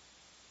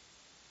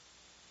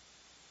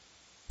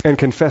and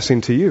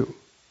confessing to you.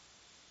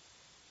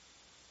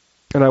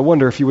 And I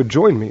wonder if you would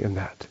join me in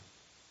that.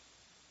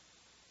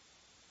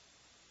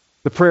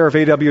 The prayer of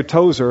A.W.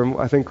 Tozer,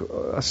 I think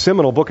a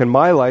seminal book in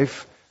my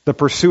life, The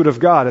Pursuit of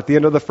God. At the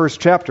end of the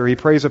first chapter, he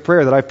prays a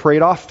prayer that I've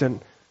prayed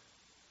often.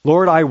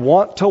 Lord, I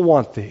want to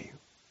want thee.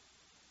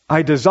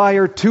 I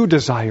desire to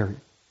desire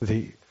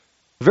thee.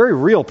 A very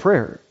real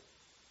prayer.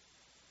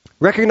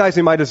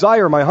 Recognizing my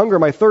desire, my hunger,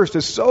 my thirst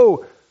is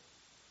so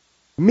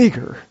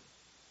meager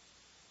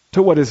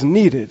to what is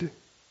needed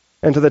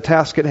and to the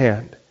task at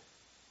hand.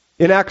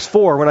 In Acts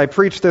 4, when I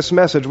preach this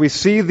message, we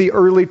see the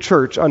early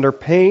church under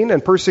pain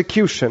and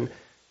persecution,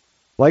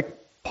 like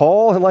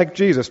Paul and like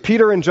Jesus.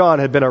 Peter and John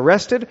had been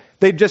arrested.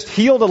 They'd just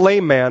healed a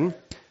lame man,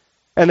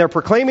 and they're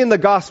proclaiming the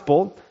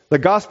gospel. The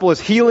gospel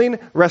is healing,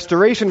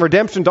 restoration,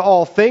 redemption to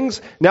all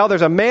things. Now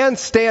there's a man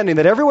standing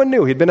that everyone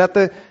knew. He'd been at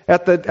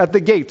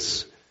the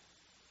gates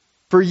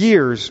for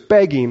years,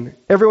 begging.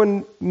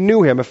 Everyone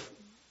knew him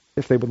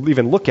if they would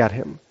even look at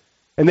him.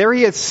 And there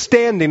he is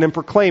standing and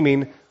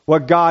proclaiming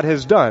what God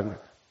has done.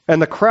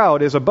 And the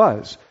crowd is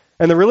abuzz.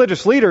 And the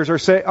religious leaders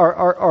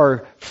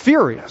are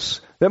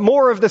furious that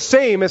more of the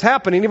same is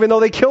happening even though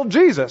they killed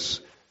Jesus.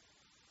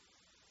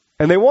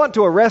 And they want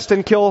to arrest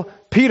and kill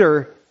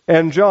Peter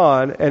and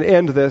John and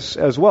end this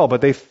as well.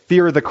 But they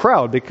fear the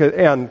crowd,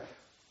 and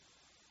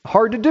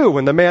hard to do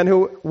when the man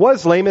who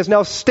was lame is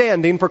now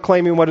standing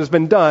proclaiming what has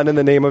been done in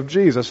the name of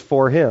Jesus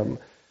for him.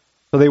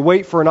 So they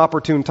wait for an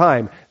opportune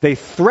time. They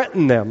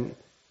threaten them.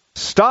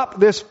 Stop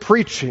this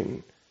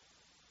preaching.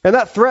 And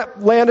that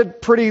threat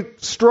landed pretty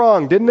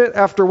strong, didn't it,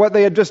 after what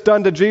they had just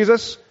done to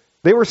Jesus?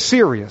 They were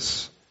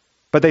serious,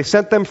 but they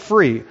sent them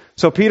free.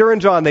 So Peter and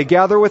John, they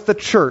gather with the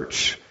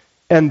church,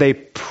 and they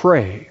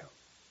pray.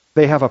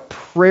 They have a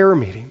prayer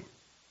meeting.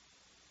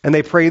 And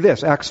they pray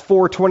this, Acts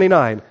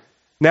 4:29.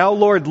 Now,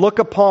 Lord, look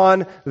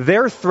upon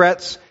their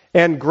threats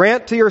and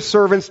grant to your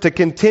servants to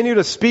continue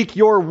to speak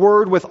your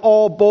word with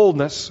all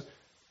boldness.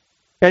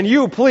 And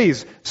you,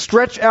 please,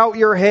 stretch out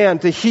your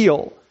hand to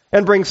heal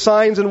and bring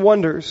signs and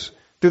wonders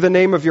through the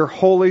name of your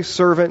holy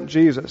servant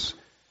Jesus.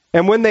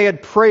 And when they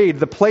had prayed,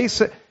 the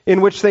place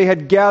in which they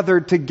had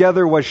gathered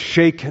together was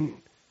shaken.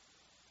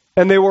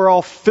 And they were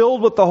all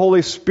filled with the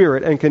Holy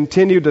Spirit and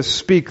continued to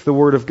speak the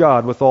word of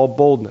God with all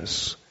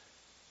boldness.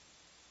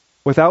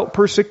 Without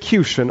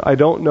persecution, I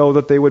don't know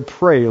that they would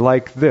pray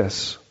like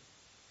this.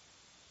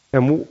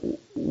 And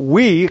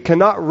we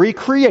cannot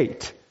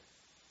recreate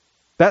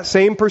that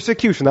same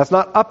persecution. That's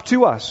not up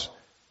to us,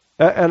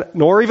 and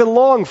nor even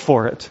long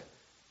for it.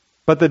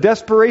 But the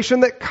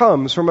desperation that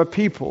comes from a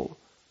people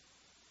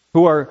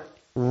who are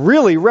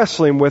really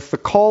wrestling with the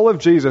call of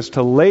Jesus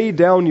to lay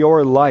down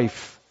your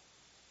life,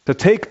 to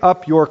take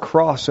up your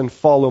cross and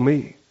follow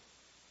me.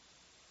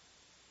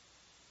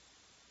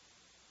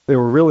 They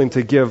were willing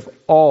to give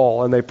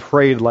all, and they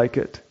prayed like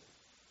it.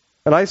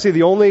 And I see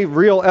the only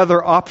real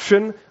other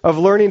option of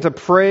learning to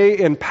pray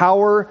in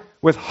power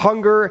with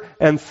hunger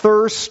and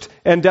thirst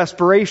and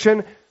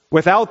desperation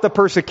without the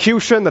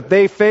persecution that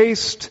they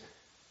faced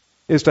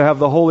is to have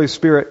the Holy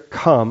Spirit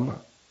come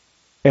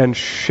and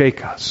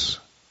shake us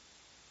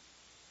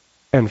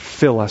and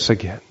fill us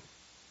again.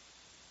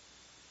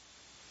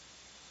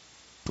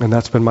 And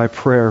that's been my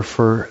prayer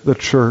for the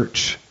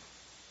church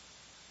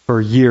for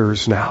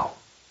years now.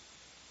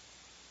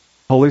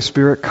 Holy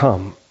Spirit,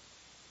 come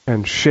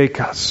and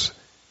shake us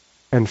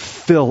and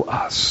fill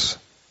us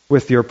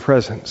with your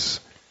presence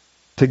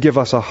to give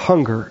us a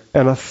hunger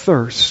and a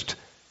thirst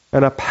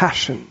and a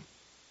passion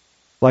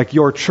like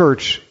your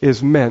church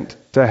is meant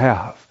to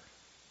have.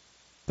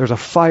 There's a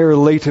fire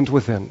latent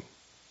within,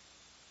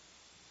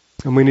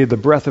 and we need the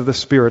breath of the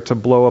Spirit to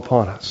blow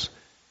upon us.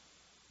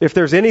 If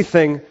there's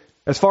anything,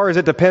 as far as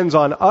it depends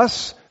on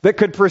us, that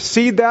could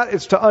precede that,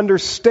 it's to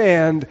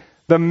understand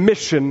the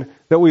mission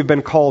that we've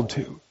been called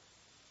to.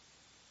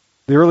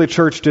 The early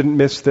church didn't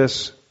miss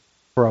this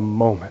for a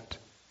moment.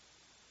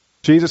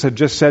 Jesus had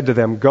just said to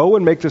them, go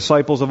and make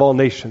disciples of all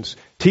nations.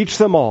 Teach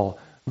them all.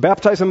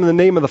 Baptize them in the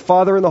name of the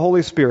Father and the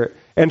Holy Spirit.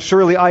 And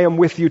surely I am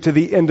with you to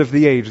the end of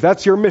the age.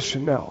 That's your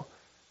mission now.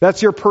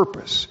 That's your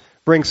purpose.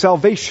 Bring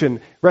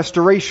salvation,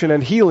 restoration,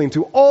 and healing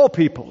to all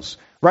peoples.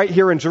 Right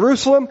here in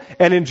Jerusalem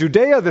and in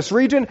Judea, this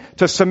region,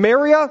 to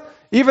Samaria,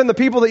 even the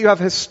people that you have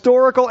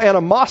historical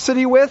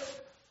animosity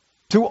with,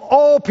 to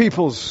all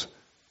peoples.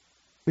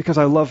 Because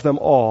I love them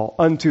all,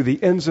 unto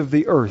the ends of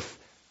the earth.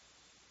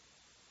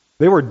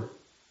 They were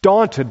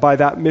daunted by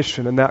that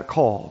mission and that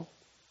call.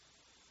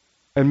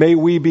 And may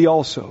we be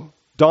also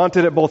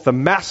daunted at both the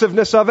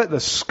massiveness of it, the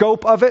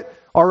scope of it,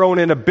 our own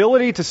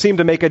inability to seem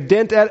to make a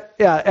dent at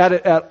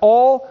it at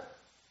all.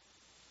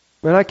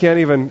 And I can't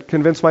even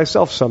convince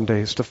myself some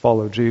days to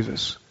follow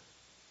Jesus,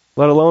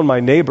 let alone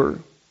my neighbor,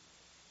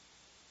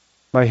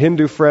 my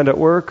Hindu friend at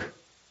work,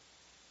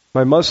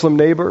 my Muslim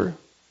neighbor,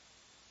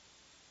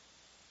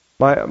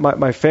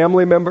 my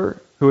family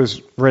member who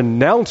has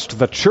renounced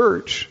the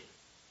church.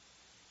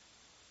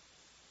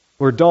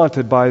 We're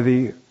daunted by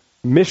the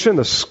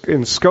mission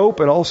in scope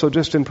and also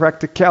just in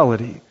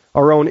practicality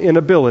our own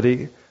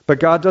inability. But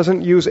God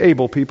doesn't use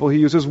able people, He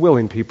uses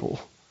willing people.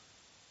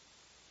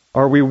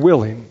 Are we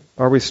willing?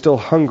 Are we still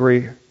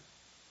hungry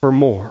for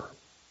more?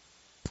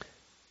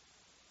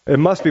 It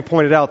must be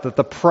pointed out that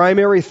the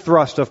primary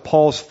thrust of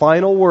Paul's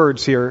final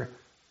words here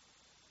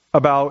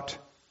about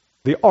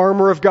the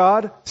armor of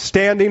God,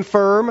 standing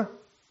firm,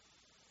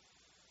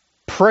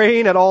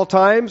 praying at all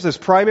times, his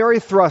primary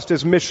thrust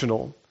is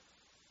missional.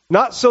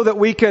 Not so that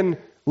we can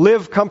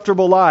live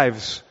comfortable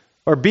lives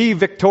or be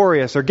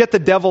victorious or get the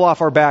devil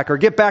off our back or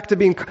get back to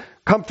being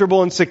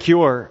comfortable and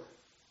secure.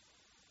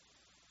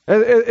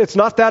 It's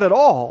not that at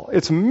all.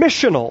 It's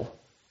missional.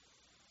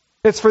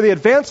 It's for the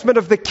advancement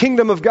of the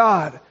kingdom of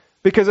God.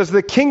 Because as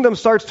the kingdom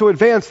starts to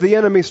advance, the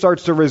enemy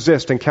starts to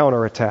resist and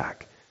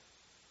counterattack.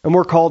 And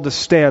we're called to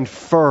stand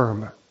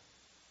firm.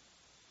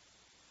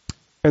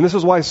 And this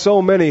is why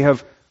so many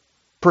have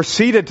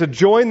proceeded to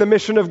join the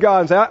mission of God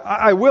and say,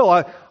 I will.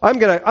 I'm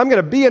going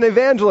to be an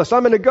evangelist.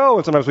 I'm going to go.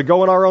 And sometimes we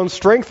go in our own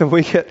strength and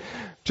we get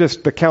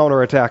just the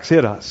counterattacks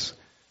hit us.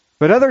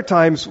 But other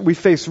times we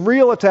face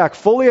real attack,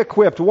 fully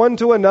equipped, one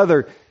to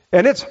another.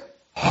 And it's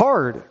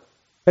hard.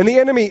 And the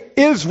enemy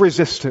is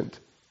resistant.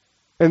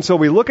 And so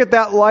we look at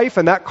that life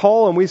and that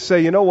call and we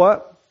say, you know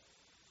what?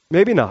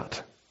 Maybe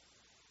not.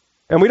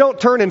 And we don't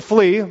turn and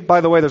flee.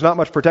 By the way, there's not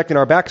much protecting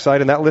our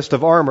backside in that list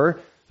of armor.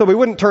 So we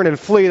wouldn't turn and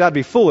flee. That'd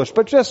be foolish.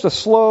 But just a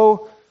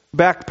slow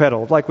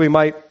backpedal, like we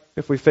might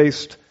if we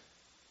faced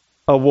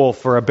a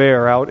wolf or a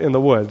bear out in the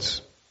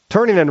woods.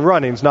 Turning and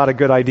running is not a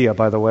good idea,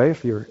 by the way,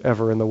 if you're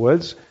ever in the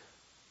woods.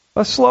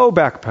 A slow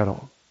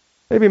backpedal.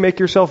 Maybe make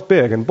yourself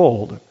big and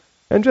bold.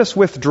 And just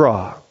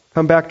withdraw.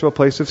 Come back to a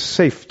place of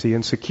safety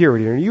and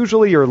security. And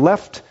usually you're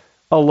left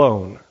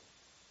alone.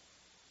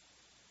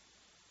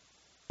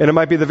 And it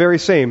might be the very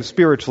same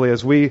spiritually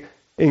as we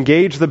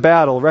engage the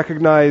battle,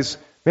 recognize,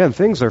 man,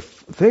 things are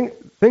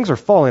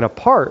falling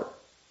apart.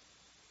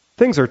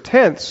 Things are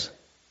tense.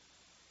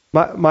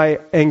 My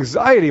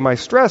anxiety, my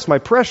stress, my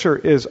pressure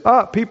is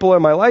up. People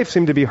in my life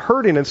seem to be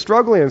hurting and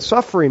struggling and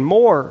suffering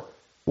more.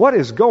 What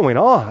is going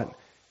on?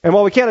 And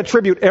while we can't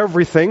attribute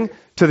everything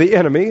to the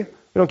enemy, we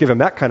don't give him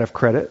that kind of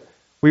credit.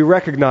 We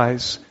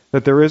recognize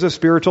that there is a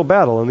spiritual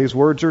battle, and these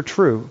words are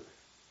true.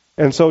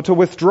 And so to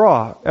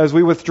withdraw, as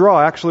we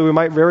withdraw, actually we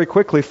might very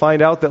quickly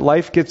find out that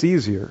life gets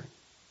easier,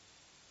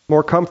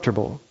 more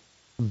comfortable,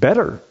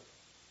 better.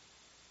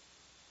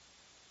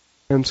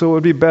 And so it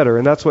would be better.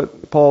 And that's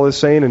what Paul is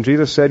saying. And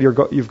Jesus said,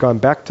 you've gone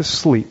back to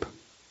sleep.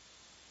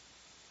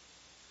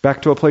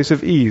 Back to a place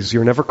of ease.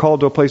 You're never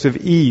called to a place of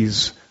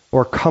ease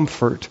or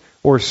comfort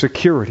or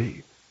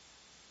security.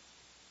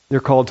 You're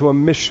called to a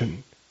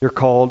mission. You're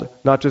called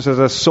not just as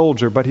a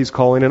soldier, but he's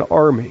calling an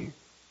army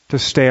to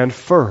stand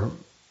firm.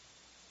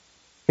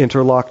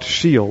 Interlocked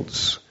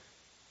shields.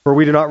 For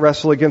we do not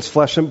wrestle against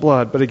flesh and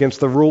blood, but against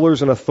the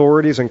rulers and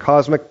authorities and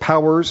cosmic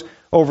powers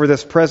over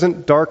this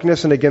present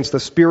darkness and against the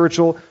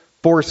spiritual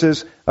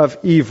forces of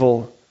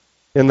evil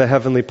in the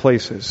heavenly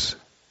places.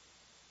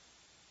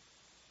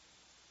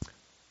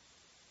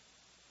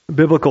 A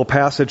biblical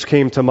passage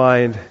came to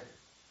mind.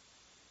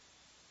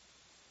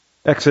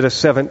 Exodus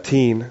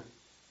 17.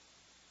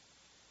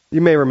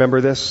 You may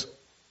remember this.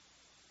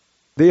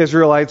 The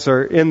Israelites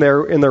are in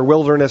their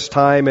wilderness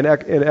time in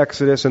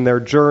Exodus and their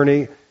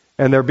journey,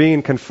 and they're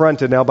being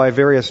confronted now by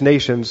various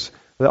nations.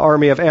 The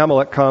army of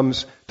Amalek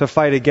comes to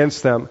fight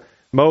against them.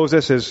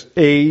 Moses is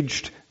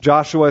aged.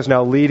 Joshua is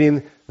now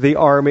leading the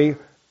army.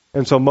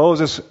 And so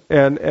Moses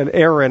and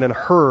Aaron and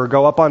Hur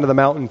go up onto the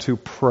mountain to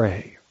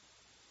pray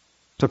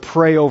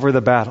over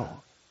the battle.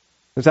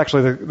 It's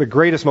actually the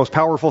greatest, most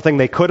powerful thing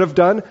they could have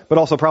done, but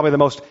also probably the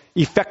most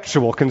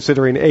effectual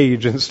considering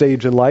age and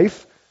stage in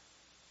life.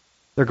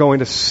 They're going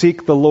to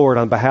seek the Lord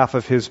on behalf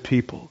of His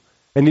people.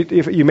 And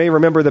you may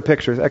remember the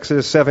pictures.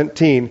 Exodus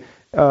 17,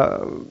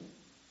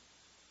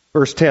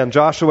 verse 10.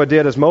 Joshua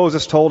did as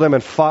Moses told him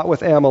and fought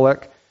with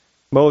Amalek.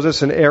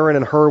 Moses and Aaron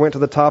and Hur went to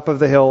the top of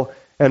the hill,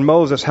 and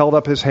Moses held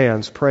up his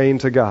hands, praying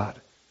to God.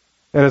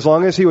 And as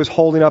long as he was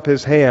holding up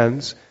his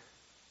hands,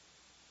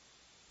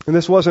 and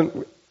this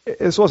wasn't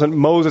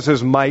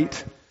Moses'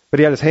 might, but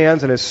he had his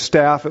hands and his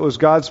staff. It was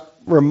God's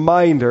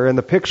reminder, and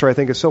the picture, I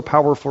think, is so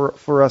powerful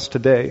for us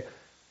today.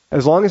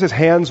 As long as his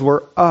hands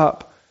were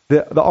up,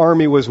 the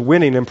army was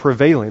winning and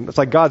prevailing. It's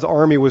like God's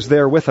army was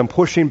there with him,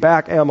 pushing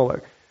back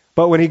Amalek.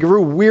 But when he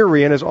grew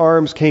weary and his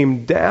arms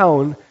came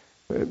down,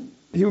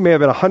 he may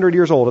have been 100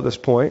 years old at this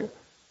point.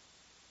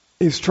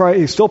 He's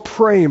still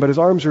praying, but his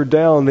arms are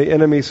down. The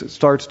enemy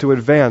starts to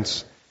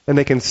advance, and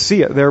they can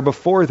see it there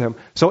before them.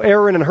 So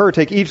Aaron and Hur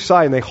take each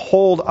side, and they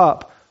hold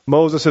up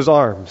Moses'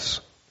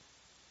 arms.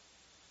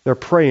 They're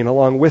praying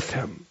along with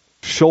him,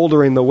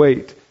 shouldering the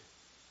weight,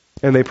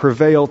 and they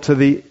prevail to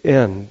the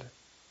end.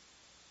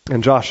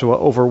 And Joshua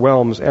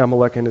overwhelms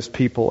Amalek and his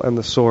people and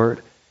the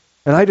sword.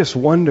 And I just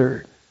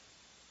wonder,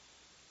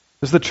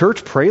 does the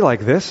church pray like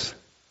this?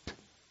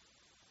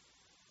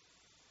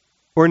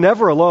 We're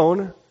never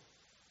alone.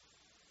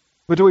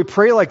 But do we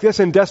pray like this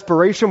in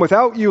desperation?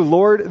 Without you,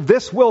 Lord,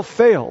 this will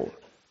fail.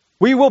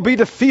 We will be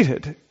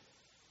defeated.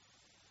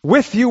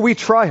 With you, we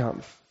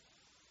triumph.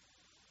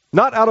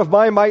 not out of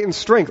my might and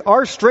strength.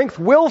 Our strength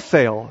will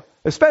fail,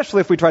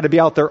 especially if we try to be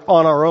out there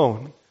on our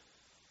own.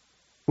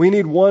 We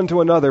need one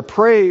to another.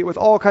 Pray with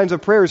all kinds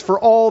of prayers for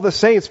all the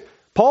saints.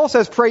 Paul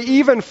says, pray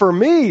even for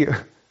me.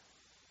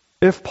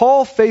 If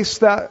Paul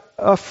faced that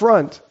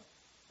affront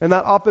and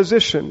that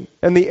opposition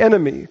and the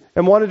enemy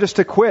and wanted just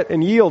to quit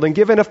and yield and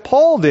give in, if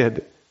Paul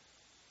did,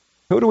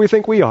 who do we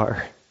think we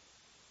are?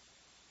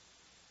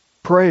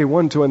 Pray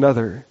one to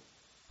another.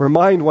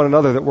 Remind one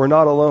another that we're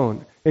not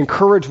alone.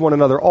 Encourage one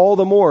another all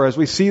the more as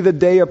we see the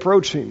day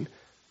approaching.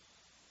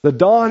 The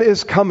dawn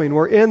is coming.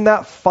 We're in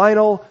that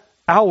final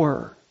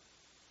hour.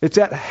 It's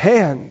at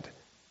hand.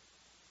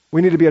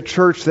 We need to be a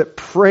church that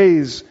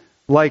prays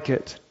like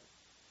it.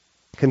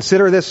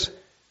 Consider this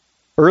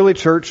early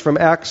church from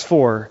Acts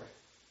 4.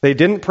 They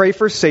didn't pray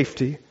for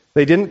safety.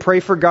 They didn't pray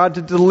for God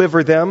to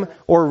deliver them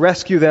or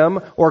rescue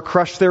them or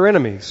crush their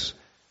enemies.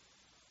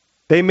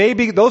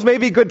 Those may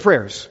be good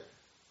prayers.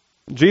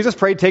 Jesus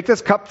prayed, take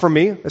this cup from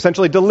me,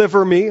 essentially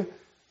deliver me,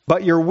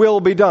 but your will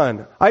be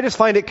done. I just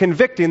find it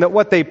convicting that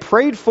what they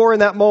prayed for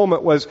in that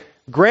moment was,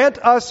 grant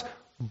us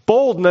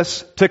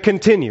boldness to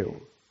continue.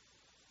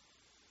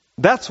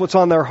 That's what's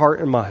on their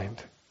heart and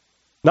mind.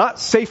 Not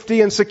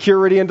safety and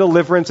security and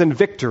deliverance and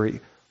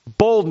victory.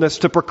 Boldness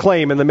to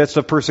proclaim in the midst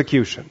of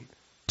persecution.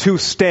 To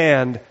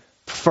stand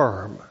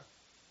firm.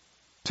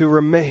 To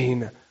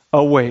remain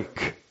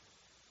awake.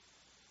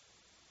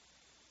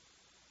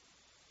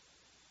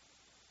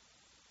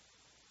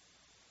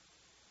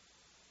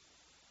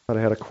 I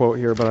had a quote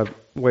here, but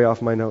I'm way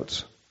off my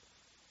notes.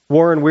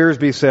 Warren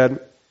Wiersbe said,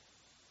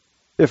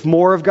 if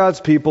more of God's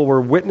people were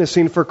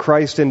witnessing for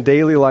Christ in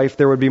daily life,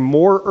 there would be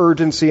more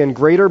urgency and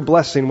greater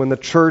blessing when the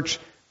church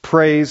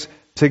prays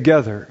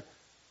together.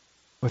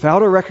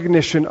 Without a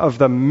recognition of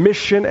the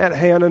mission at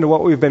hand and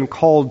what we've been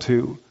called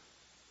to,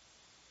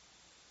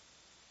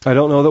 I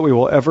don't know that we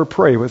will ever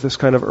pray with this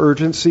kind of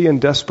urgency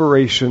and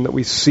desperation that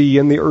we see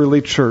in the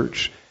early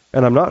church.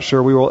 And I'm not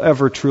sure we will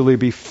ever truly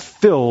be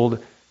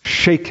filled,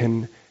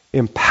 shaken,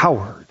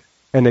 empowered,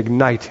 and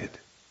ignited.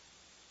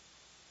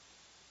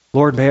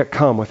 Lord, may it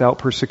come without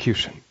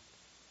persecution.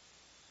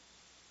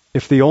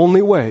 If the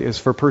only way is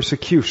for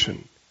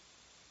persecution,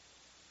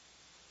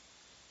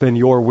 then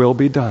your will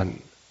be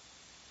done.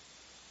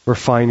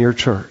 Refine your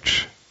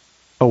church.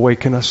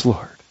 Awaken us,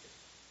 Lord.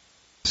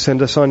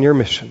 Send us on your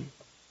mission.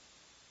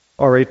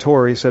 R.A.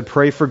 Torrey said,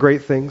 pray for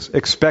great things,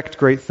 expect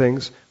great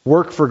things,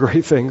 work for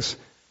great things,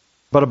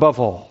 but above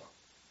all,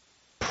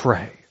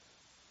 pray.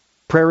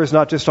 Prayer is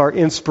not just our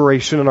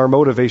inspiration and our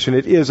motivation,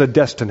 it is a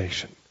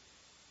destination.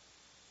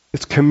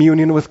 It's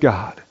communion with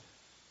God.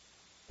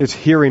 It's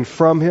hearing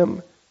from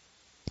Him.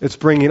 It's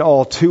bringing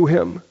all to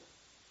Him.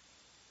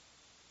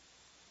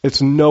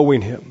 It's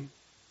knowing Him.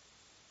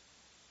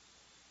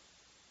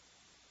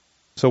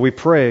 So we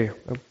pray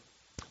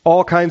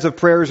all kinds of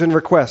prayers and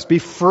requests. Be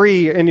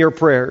free in your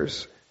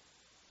prayers.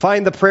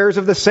 Find the prayers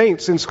of the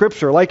saints in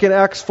Scripture, like in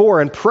Acts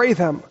 4, and pray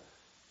them.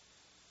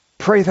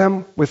 Pray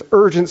them with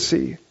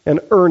urgency and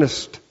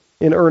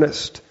in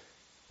earnest.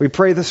 We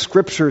pray the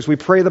Scriptures. We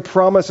pray the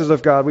promises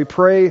of God. We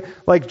pray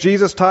like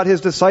Jesus taught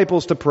His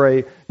disciples to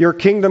pray. Your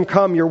kingdom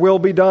come, your will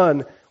be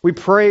done. We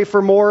pray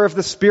for more of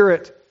the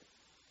Spirit.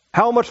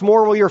 How much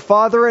more will your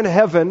Father in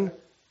heaven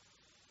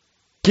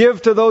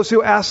give to those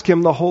who ask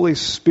Him the Holy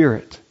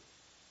Spirit?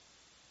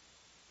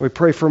 We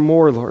pray for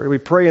more, Lord. We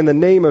pray in the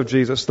name of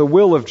Jesus, the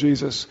will of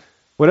Jesus.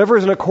 Whatever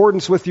is in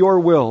accordance with your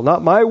will.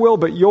 Not my will,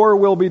 but your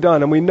will be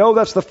done. And we know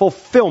that's the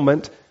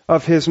fulfillment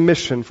of His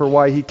mission for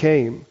why He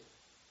came.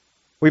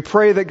 We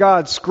pray that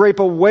God scrape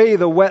away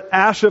the wet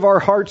ash of our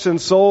hearts and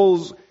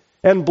souls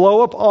and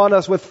blow up on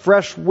us with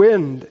fresh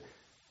wind.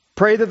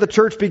 Pray that the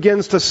church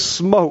begins to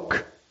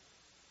smoke.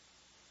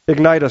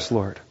 Ignite us,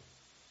 Lord.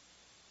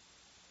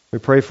 We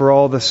pray for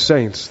all the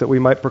saints that we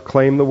might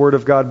proclaim the Word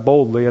of God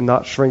boldly and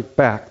not shrink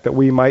back, that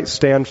we might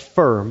stand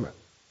firm.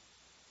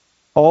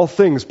 All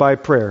things by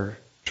prayer,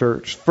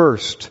 church.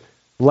 First,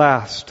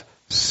 last,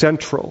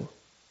 central.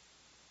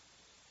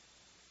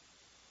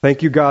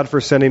 Thank you, God,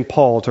 for sending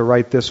Paul to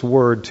write this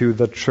word to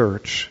the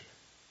church.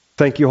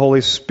 Thank you,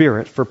 Holy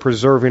Spirit, for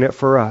preserving it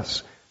for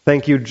us.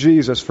 Thank you,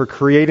 Jesus, for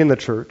creating the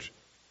church,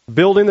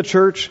 building the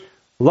church,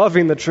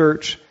 loving the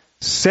church,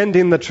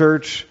 sending the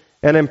church,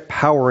 and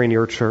empowering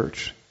your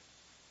church.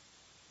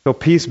 So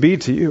peace be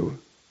to you,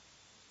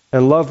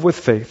 and love with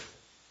faith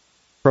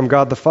from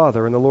God the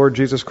Father and the Lord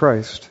Jesus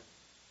Christ.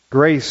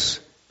 Grace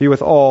be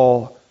with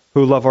all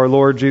who love our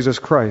Lord Jesus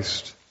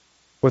Christ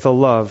with a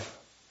love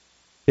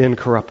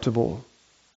incorruptible.